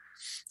dull.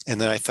 And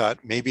then I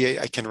thought maybe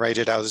I can write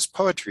it out as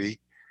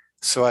poetry.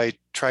 So I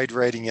tried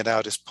writing it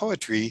out as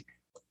poetry,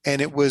 and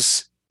it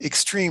was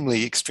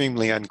extremely,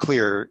 extremely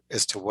unclear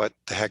as to what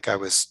the heck I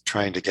was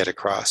trying to get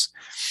across.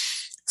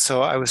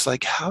 So I was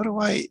like,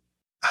 I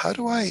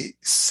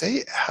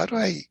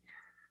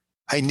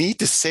need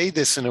to say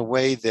this in a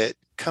way that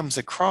comes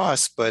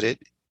across, but it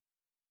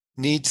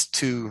needs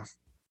to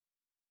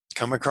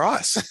come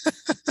across.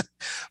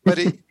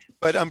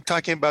 But I'm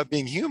talking about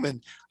being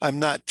human. I'm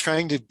not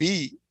trying to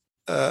be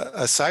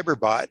a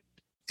cyberbot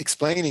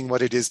explaining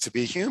what it is to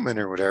be human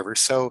or whatever.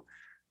 So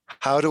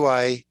how do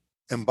I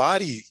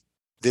embody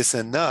this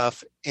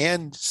enough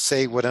and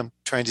say what I'm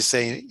trying to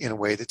say in a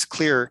way that's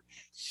clear?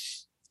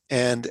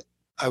 And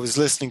I was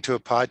listening to a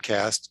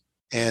podcast,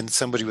 and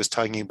somebody was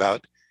talking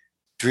about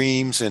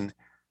dreams and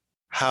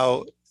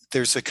how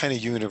there's a kind of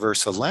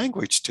universal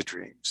language to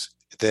dreams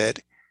that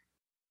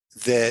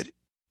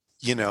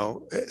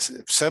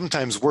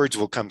sometimes words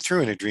will come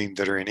through in a dream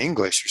that are in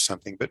English or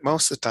something, but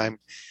most of the time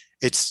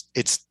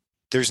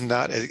there's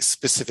not a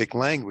specific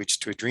language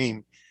to a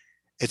dream.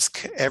 It's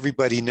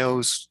everybody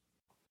knows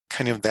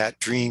kind of that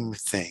dream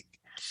thing,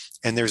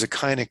 and there's a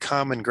kind of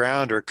common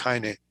ground or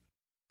kind of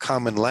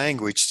common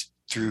language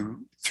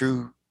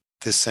through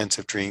this sense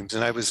of dreams.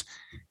 And I was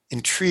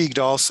intrigued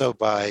also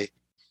by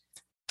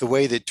the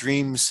way that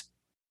dreams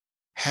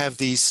have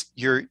these,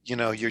 you're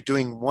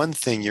doing one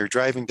thing, you're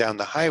driving down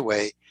the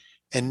highway,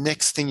 and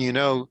next thing you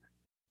know,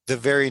 the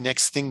very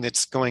next thing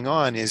that's going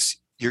on is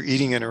you're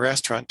eating in a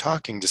restaurant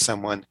talking to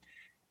someone.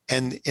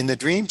 And in the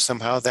dream,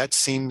 somehow that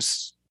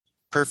seems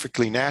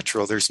perfectly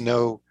natural. There's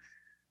no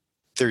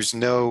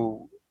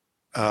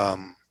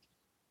kind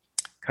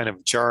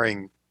of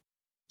jarring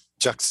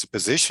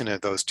juxtaposition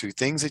of those two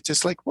things. It's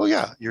just like, well,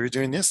 yeah, you're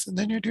doing this and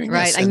then you're doing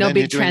right. this. Right. No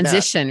big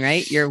transition,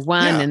 right? You're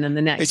one and then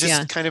the next. It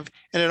just kind of,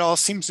 and it all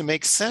seems to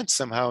make sense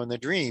somehow in the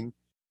dream.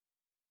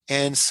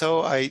 And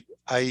so I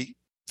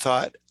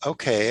thought,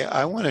 okay,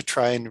 I want to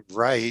try and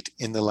write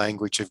in the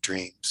language of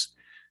dreams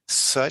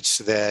such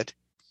that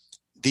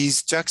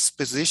these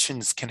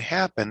juxtapositions can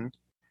happen,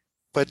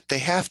 but they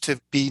have to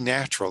be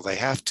natural. They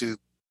have to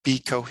be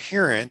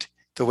coherent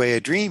the way a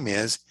dream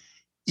is,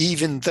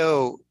 even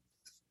though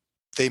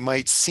they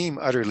might seem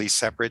utterly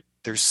separate.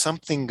 There's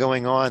something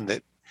going on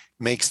that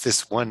makes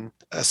this one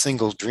a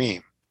single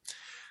dream.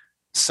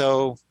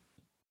 So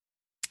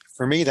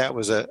for me, that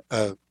was a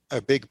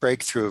big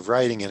breakthrough of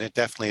writing, and it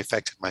definitely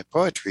affected my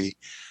poetry,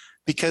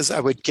 because I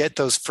would get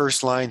those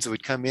first lines that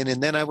would come in,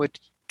 and then I would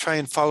try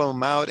and follow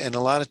them out. And a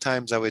lot of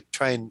times I would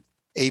try and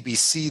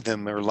ABC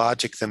them or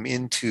logic them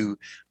into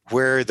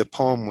where the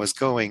poem was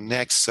going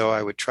next. So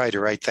I would try to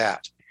write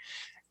that.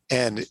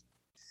 And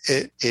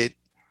it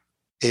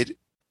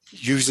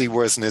usually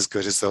wasn't as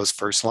good as those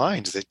first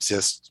lines that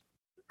just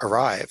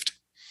arrived.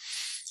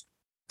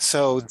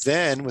 So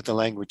then with the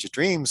language of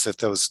dreams,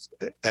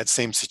 that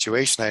same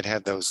situation, I'd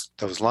have those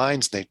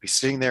lines and they'd be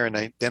sitting there,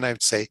 and then I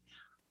would say,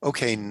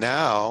 okay,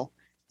 now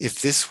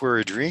if this were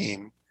a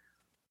dream,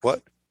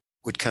 what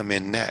would come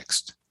in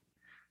next?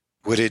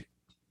 Would it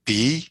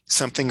be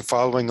something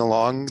following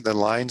along the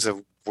lines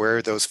of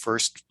where those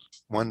first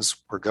ones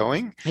were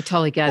going? I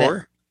totally get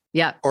it.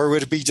 Yeah. Or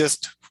would it be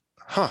just,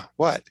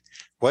 what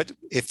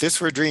if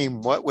this were a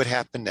dream, what would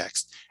happen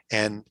next?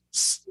 And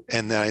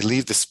then I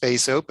leave the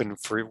space open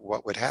for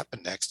what would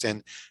happen next.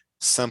 And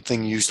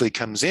something usually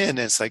comes in and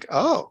it's like,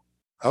 oh,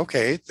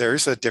 okay,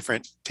 there's a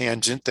different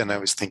tangent than I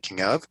was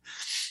thinking of.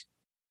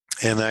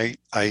 And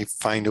I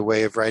find a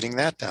way of writing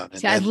that down.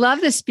 See, I love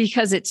this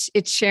because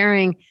it's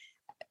sharing,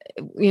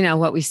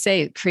 what we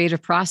say,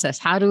 creative process.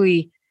 How do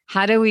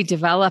we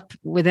develop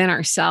within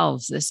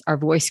ourselves our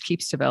voice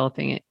keeps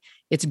developing.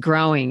 It's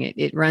growing.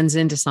 It runs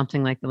into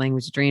something like the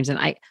language of dreams. And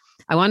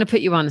I want to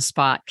put you on the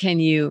spot.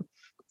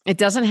 It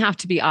doesn't have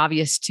to be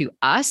obvious to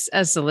us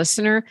as the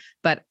listener,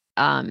 but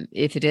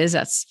if it is,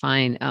 that's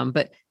fine.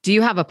 But do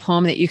you have a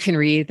poem that you can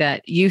read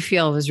that you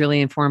feel was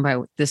really informed by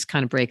this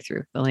kind of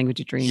breakthrough, the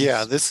language of dreams?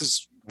 Yeah, this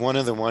is one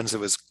of the ones that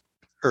was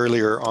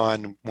earlier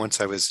on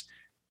once I was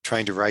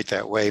trying to write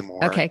that way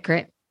more. Okay,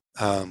 great.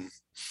 And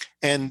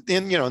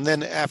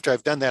then after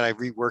I've done that, I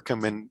rework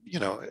them and,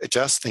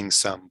 adjust things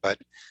some, but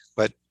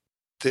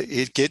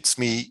it gets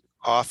me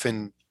off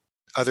in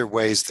other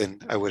ways than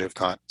I would have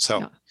gone.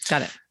 So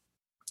got it.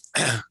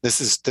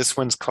 This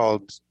one's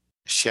called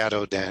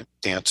Shadow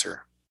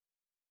Dancer.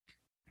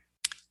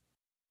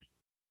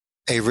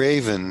 A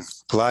raven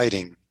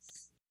gliding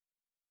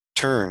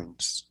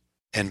turns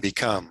and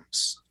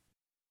becomes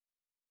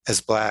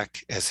as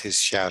black as his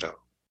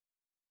shadow.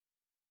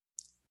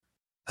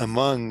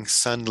 Among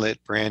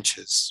sunlit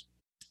branches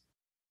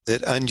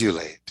that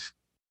undulate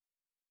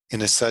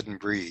in a sudden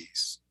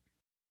breeze,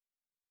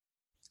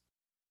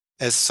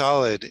 as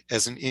solid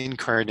as an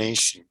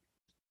incarnation,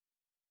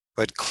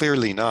 but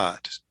clearly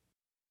not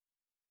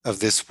of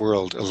this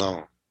world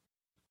alone.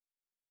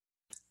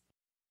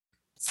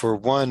 For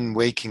one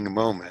waking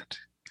moment,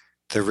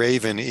 the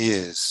raven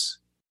is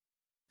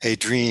a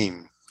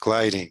dream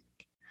gliding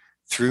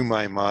through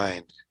my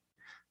mind,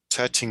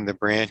 touching the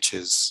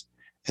branches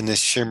and the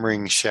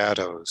shimmering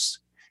shadows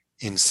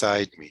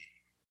inside me,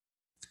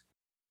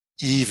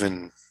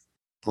 even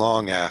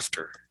long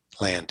after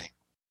landing.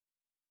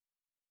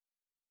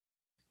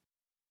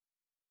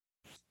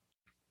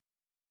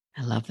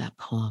 I love that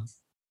poem.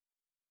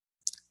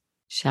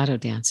 Shadow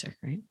Dancer,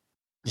 right?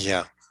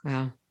 Yeah.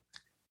 Wow.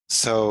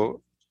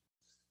 So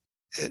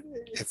it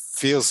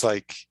feels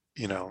like,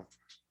 the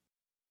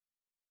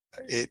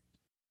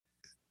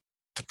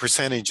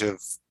percentage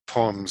of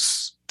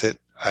poems that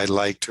I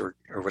liked or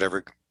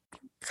whatever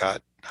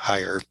got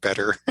higher,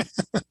 better.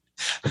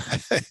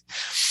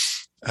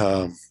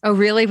 Oh,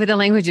 really? With the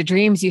language of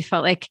dreams, you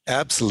felt like?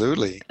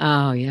 Absolutely.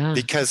 Oh, yeah.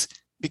 Because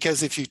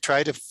if you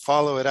try to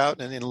follow it out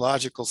in a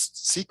logical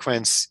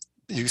sequence,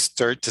 you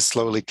start to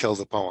slowly kill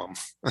the poem.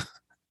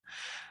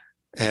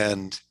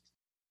 and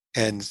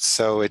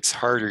so it's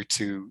harder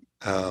to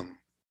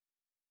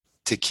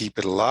keep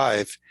it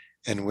alive.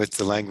 And with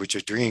the language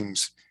of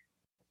dreams,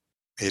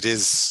 it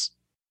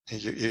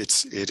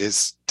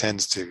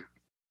tends to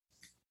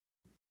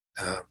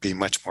be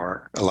much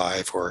more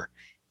alive or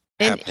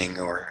happening.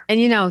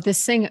 And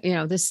this thing,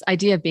 this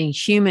idea of being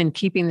human,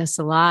 keeping this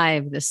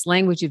alive, this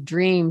language of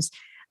dreams,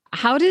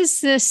 how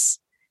is this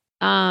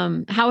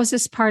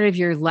part of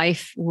your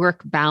life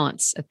work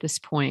balance at this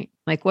point?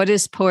 Like, what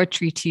is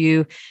poetry to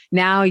you?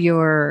 Now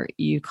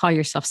you call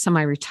yourself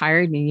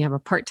semi-retired, meaning you have a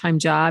part-time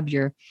job.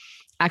 You're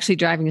actually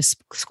driving a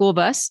school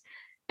bus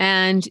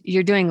and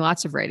you're doing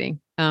lots of writing.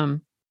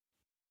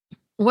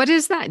 What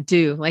does that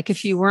do? Like,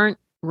 if you weren't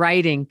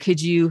writing,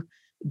 could you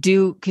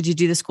do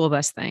the school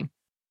bus thing?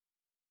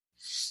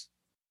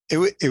 It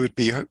would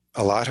be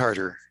a lot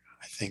harder,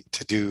 I think,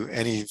 to do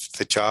any of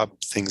the job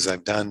things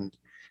I've done.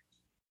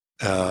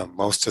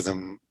 Most of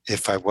them,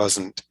 if I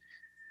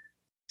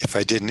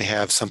didn't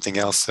have something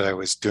else that I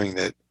was doing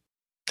that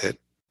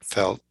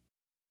felt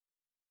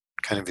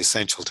kind of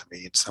essential to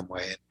me in some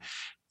way.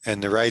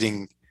 And the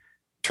writing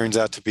turns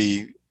out to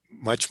be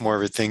much more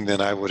of a thing than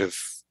I would have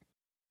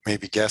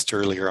maybe guessed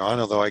earlier on,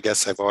 although I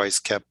guess I've always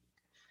kept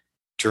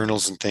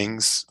journals and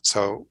things.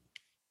 So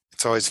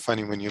it's always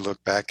funny when you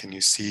look back and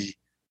you see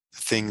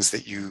the things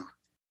that you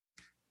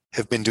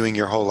have been doing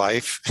your whole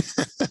life.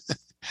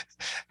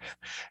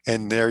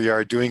 And there you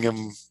are doing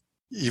them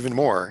even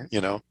more,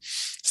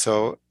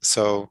 So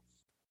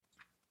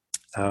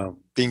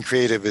being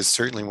creative is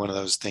certainly one of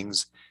those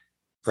things.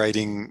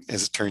 Writing,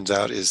 as it turns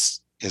out, is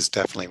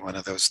definitely one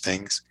of those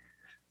things.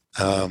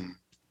 I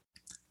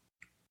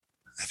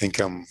think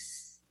I'm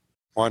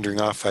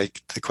wandering off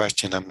the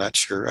question. I'm not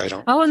sure. I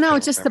don't. Oh, no, I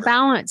don't just remember. the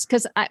balance.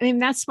 Because I mean,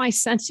 that's my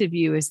sense of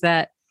you, is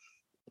that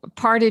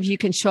part of you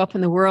can show up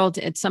in the world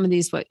at some of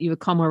these, what you would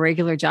call more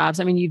regular jobs.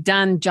 I mean, you've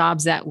done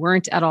jobs that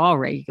weren't at all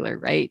regular,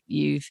 right?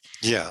 You've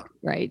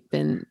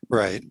been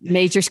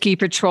major ski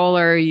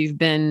patroller. You've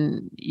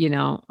been,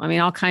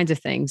 all kinds of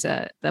things.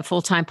 The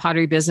full-time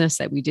pottery business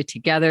that we did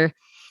together,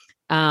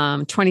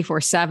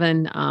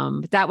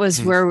 24/7. That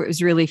was where it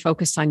was really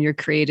focused on your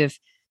creative,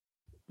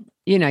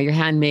 your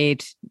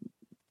handmade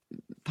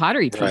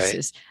pottery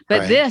pieces.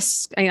 But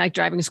this, like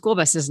driving a school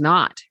bus, is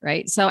not,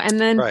 right? So,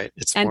 and then,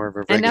 it's more of a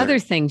regular. And other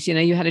things,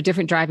 you had a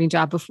different driving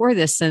job before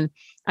this. And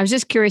I was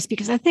just curious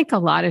because I think a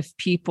lot of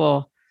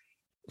people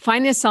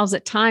find themselves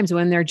at times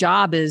when their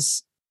job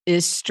is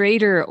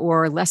straighter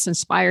or less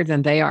inspired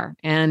than they are.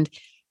 And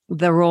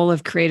the role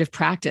of creative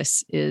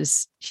practice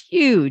is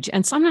huge.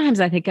 And sometimes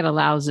I think it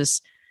allows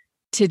us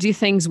to do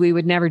things we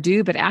would never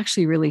do, but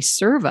actually really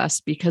serve us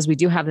because we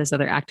do have this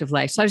other active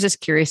life. So I was just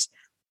curious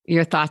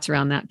your thoughts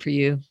around that for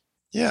you.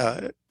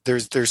 Yeah,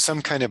 there's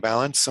some kind of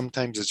balance.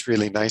 Sometimes it's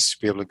really nice to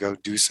be able to go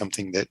do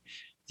something that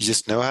you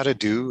just know how to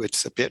do.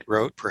 It's a bit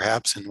rote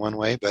perhaps in one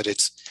way, but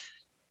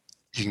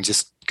you can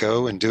just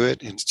go and do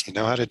it and you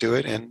know how to do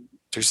it. And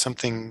there's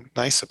something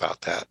nice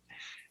about that.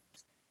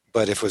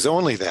 But if it was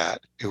only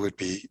that, it would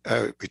be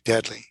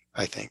deadly,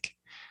 I think.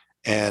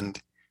 And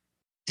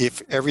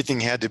if everything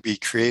had to be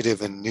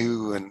creative and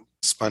new and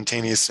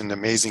spontaneous and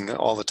amazing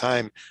all the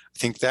time, I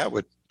think that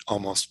would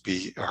almost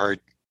be hard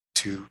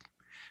to,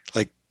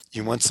 like,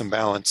 you want some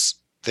balance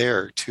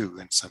there too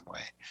in some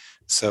way.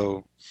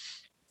 So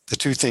the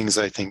two things,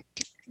 I think,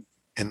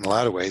 in a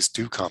lot of ways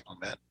do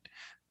complement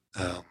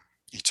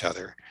each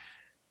other.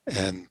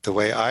 And the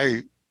way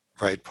I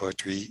write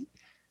poetry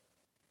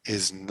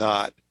is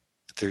not,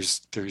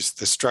 there's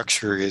the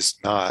structure is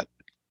not,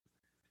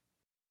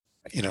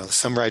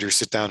 some writers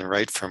sit down and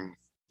write from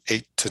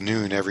 8 to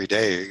noon every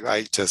day.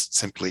 It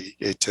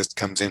just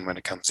comes in when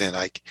it comes in.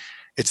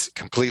 It's a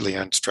completely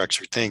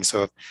unstructured thing.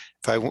 So if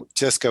I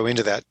just go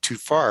into that too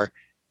far,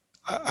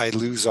 I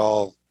lose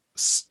all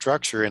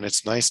structure, and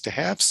it's nice to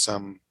have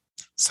some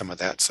of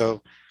that.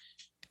 So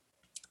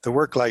the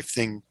work-life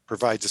thing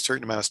provides a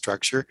certain amount of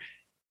structure,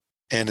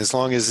 and as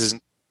long as it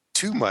isn't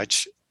too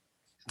much,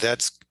 then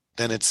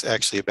it's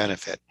actually a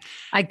benefit.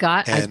 I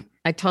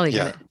totally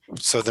get it.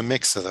 So the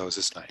mix of those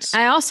is nice.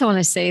 I also want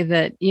to say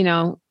that,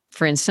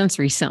 for instance,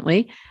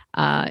 recently,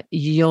 I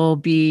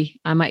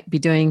might be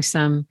doing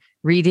some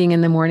reading in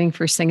the morning,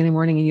 first thing in the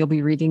morning, and you'll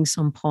be reading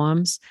some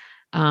poems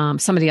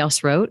somebody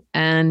else wrote,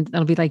 and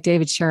it'll be like,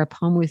 David, share a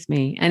poem with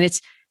me. And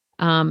it's,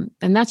 and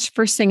that's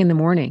first thing in the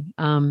morning,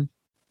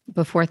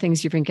 before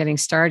things even getting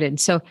started.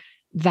 So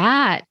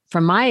that,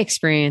 from my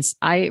experience,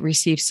 I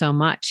receive so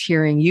much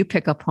hearing you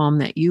pick a poem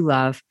that you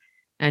love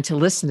and to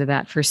listen to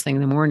that first thing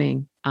in the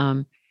morning.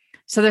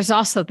 So there's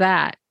also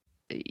that,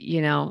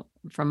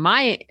 from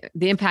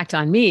the impact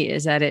on me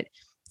is that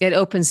it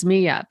opens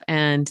me up,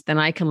 and then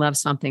I can love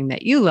something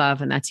that you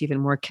love, and that's even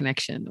more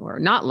connection, or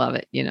not love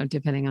it,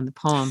 depending on the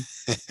poem.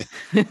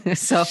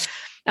 So, so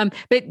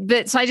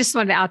I just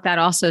wanted to out that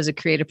also as a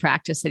creative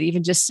practice, that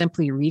even just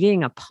simply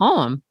reading a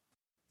poem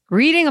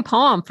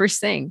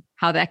first thing,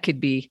 how that could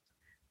be,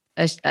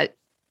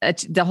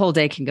 the whole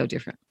day can go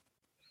different.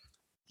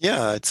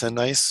 Yeah, it's a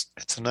nice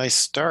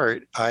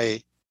start.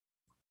 I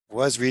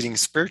was reading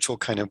spiritual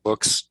kind of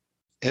books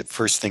at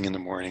first thing in the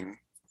morning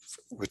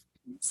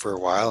for a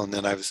while, and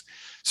then I was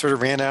sort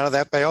of ran out of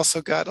that, but I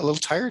also got a little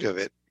tired of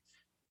it.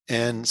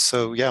 And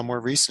so, more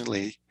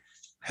recently,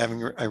 I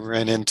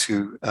ran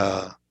into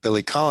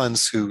Billy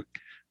Collins, who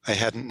I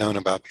hadn't known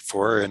about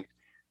before, and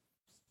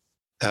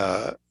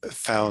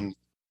found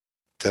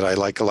that I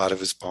like a lot of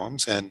his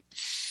poems. And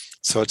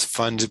so it's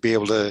fun to be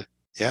able to,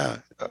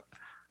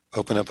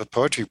 open up a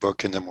poetry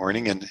book in the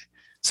morning. And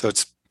so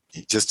it's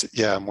just,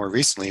 more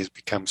recently it's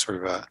become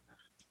sort of a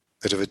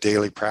bit of a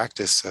daily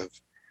practice of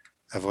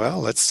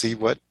let's see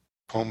what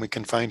poem we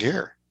can find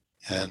here.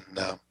 And,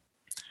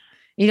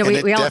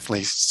 it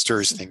definitely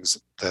stirs things,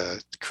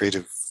 the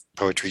creative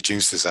poetry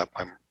juices up.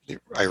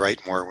 I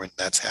write more when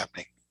that's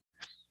happening.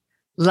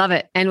 Love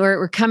it. And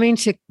we're coming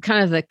to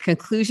kind of the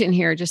conclusion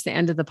here, just the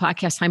end of the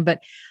podcast time.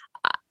 But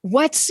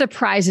what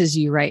surprises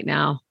you right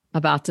now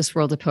about this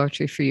world of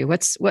poetry for you?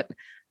 What's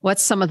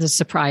some of the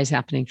surprise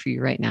happening for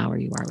you right now where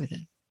you are with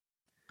it?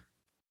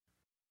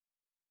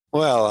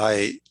 Well,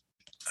 I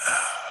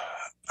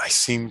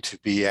seem to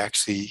be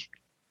actually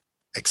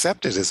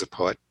accepted as a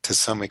poet to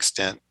some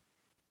extent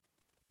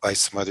by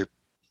some other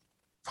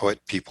poet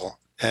people.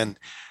 And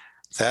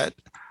that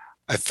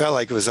I felt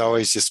like it was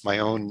always just my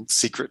own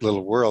secret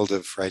little world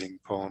of writing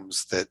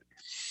poems, that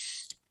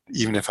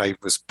even if I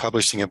was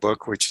publishing a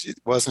book, which it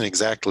wasn't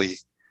exactly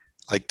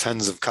like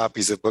tons of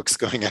copies of books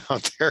going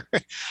out there.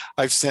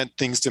 I've sent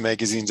things to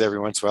magazines every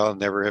once in a while and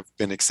never have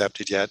been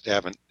accepted yet. I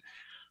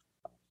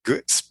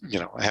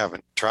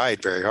haven't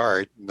tried very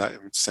hard, not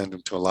send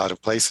them to a lot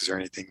of places or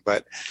anything,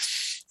 but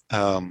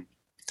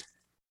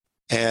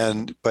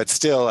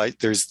still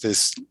there's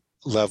this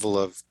level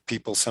of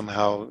people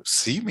somehow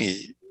see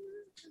me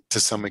to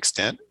some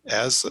extent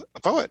as a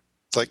poet.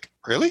 It's like,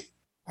 really?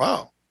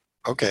 Wow.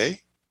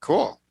 Okay,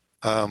 cool.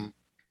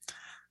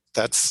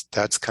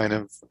 That's kind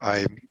of,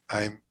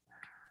 I'm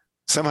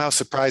somehow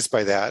surprised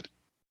by that,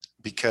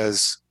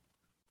 because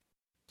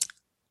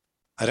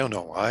I don't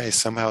know why. I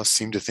somehow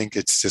seem to think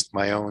it's just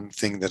my own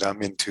thing that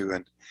I'm into,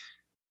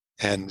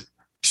 and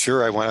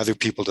sure, I want other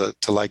people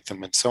to like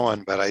them and so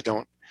on, but I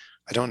don't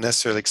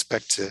necessarily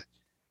expect to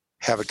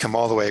have it come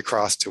all the way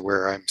across to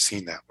where I'm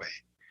seen that way.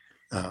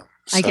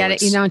 I get it.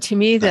 To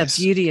me, the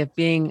beauty of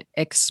being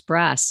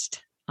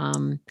expressed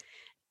and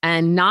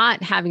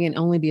not having it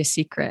only be a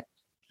secret.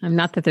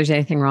 Not that there's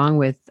anything wrong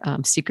with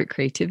secret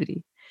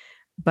creativity,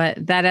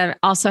 but that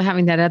also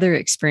having that other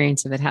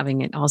experience of it,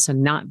 having it also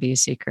not be a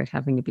secret,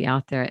 having it be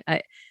out there.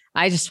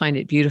 I just find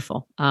it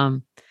beautiful.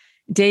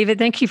 David,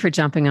 thank you for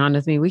jumping on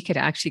with me. We could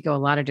actually go a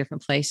lot of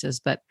different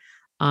places, but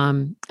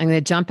I'm going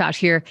to jump out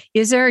here.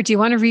 Do you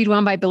want to read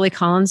one by Billy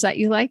Collins that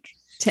you like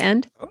to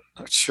end? Oh,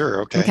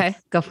 sure. Okay. Okay,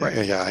 go for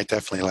it. Yeah, I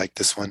definitely like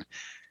this one.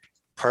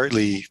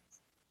 Partly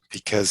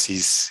because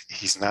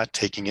he's not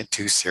taking it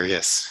too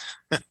serious.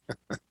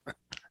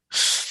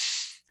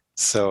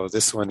 So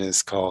this one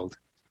is called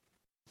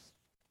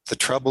The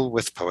Trouble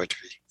with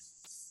Poetry.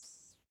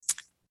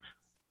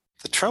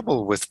 The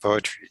trouble with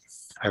poetry,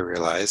 I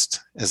realized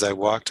as I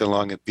walked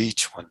along a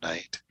beach one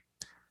night,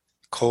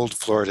 cold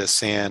Florida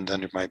sand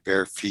under my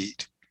bare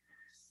feet,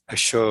 a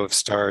show of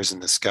stars in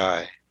the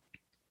sky.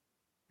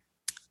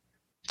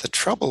 The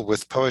trouble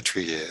with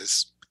poetry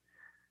is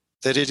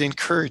that it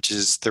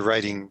encourages the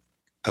writing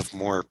of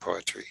more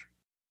poetry,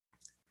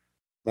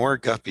 more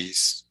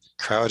guppies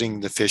crowding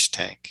the fish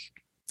tank,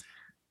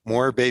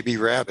 more baby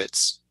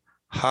rabbits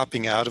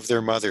hopping out of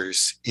their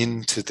mothers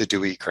into the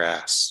dewy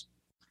grass.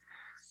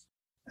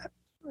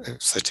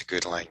 Such a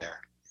good line there.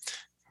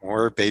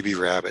 More baby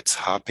rabbits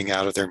hopping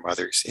out of their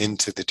mothers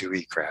into the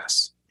dewy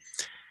grass.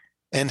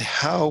 And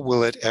how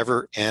will it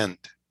ever end?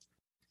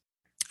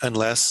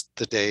 Unless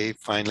the day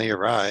finally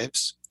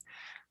arrives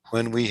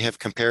when we have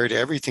compared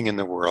everything in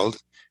the world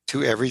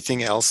to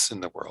everything else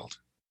in the world.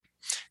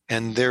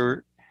 And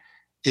there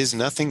is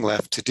nothing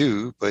left to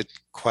do but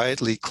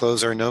quietly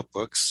close our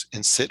notebooks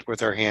and sit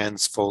with our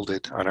hands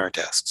folded on our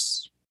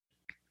desks.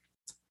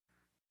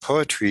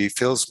 Poetry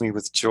fills me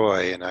with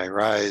joy, and I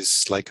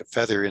rise like a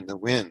feather in the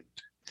wind.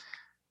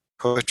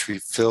 Poetry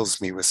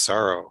fills me with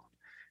sorrow,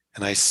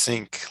 and I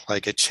sink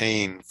like a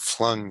chain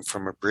flung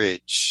from a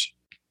bridge.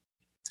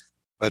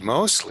 But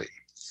mostly,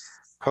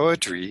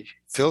 poetry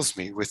fills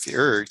me with the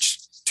urge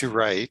to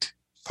write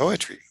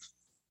poetry,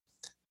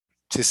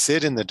 to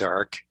sit in the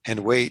dark and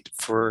wait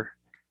for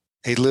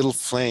a little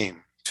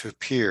flame to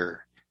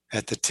appear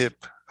at the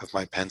tip of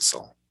my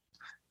pencil.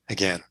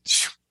 Again,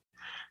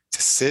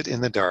 to sit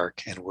in the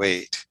dark and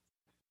wait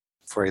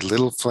for a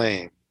little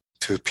flame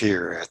to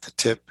appear at the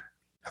tip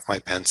of my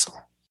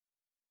pencil.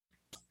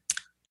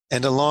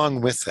 And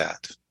along with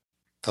that,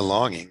 the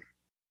longing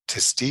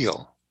to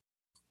steal,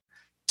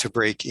 to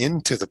break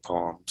into the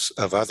poems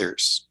of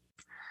others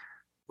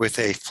with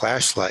a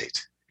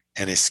flashlight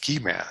and a ski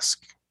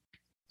mask.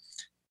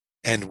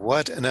 And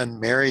what an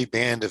unmerry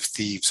band of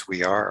thieves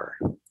we are.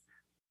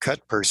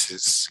 Cut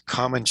purses,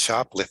 common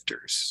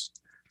shoplifters,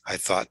 I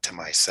thought to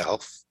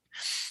myself,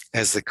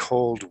 as the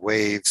cold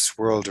waves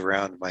swirled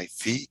around my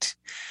feet.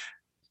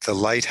 The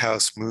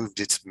lighthouse moved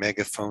its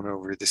megaphone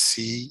over the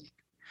sea,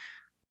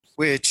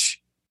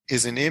 which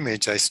is an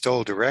image I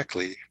stole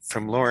directly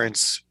from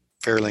Lawrence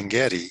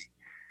Ferlinghetti,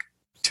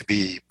 to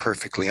be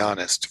perfectly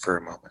honest for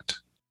a moment.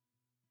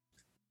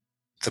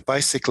 The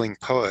bicycling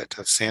poet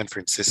of San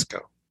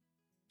Francisco,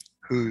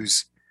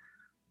 whose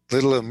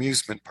little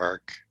amusement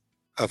park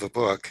of a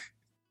book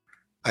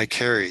I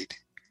carried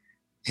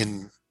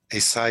in a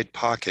side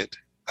pocket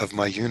of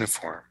my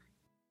uniform,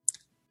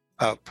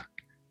 up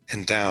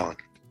and down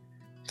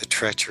the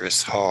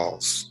treacherous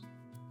halls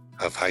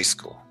of high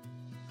school.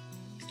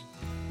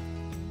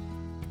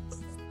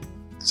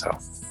 So,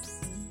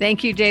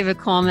 thank you, David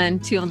Coleman.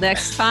 Till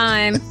next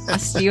time, I'll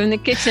see you in the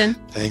kitchen.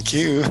 Thank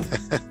you.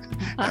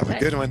 Have a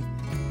good one.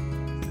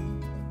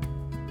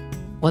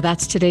 Well,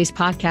 that's today's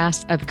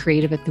podcast of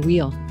Creative at the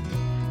Wheel.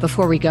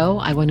 Before we go,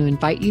 I want to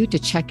invite you to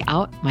check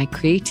out my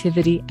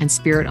Creativity and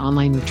Spirit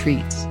online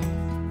retreats.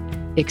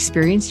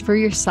 Experience for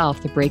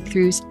yourself the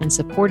breakthroughs and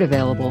support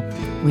available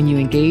when you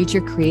engage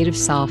your creative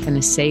self in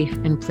a safe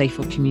and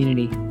playful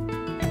community.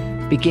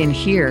 Begin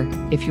here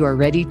if you are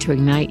ready to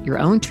ignite your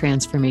own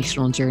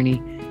transformational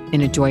journey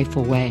in a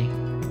joyful way.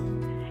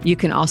 You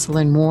can also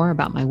learn more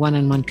about my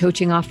one-on-one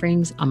coaching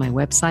offerings on my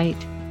website,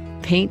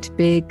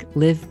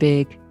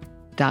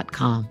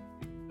 paintbiglivebig.com.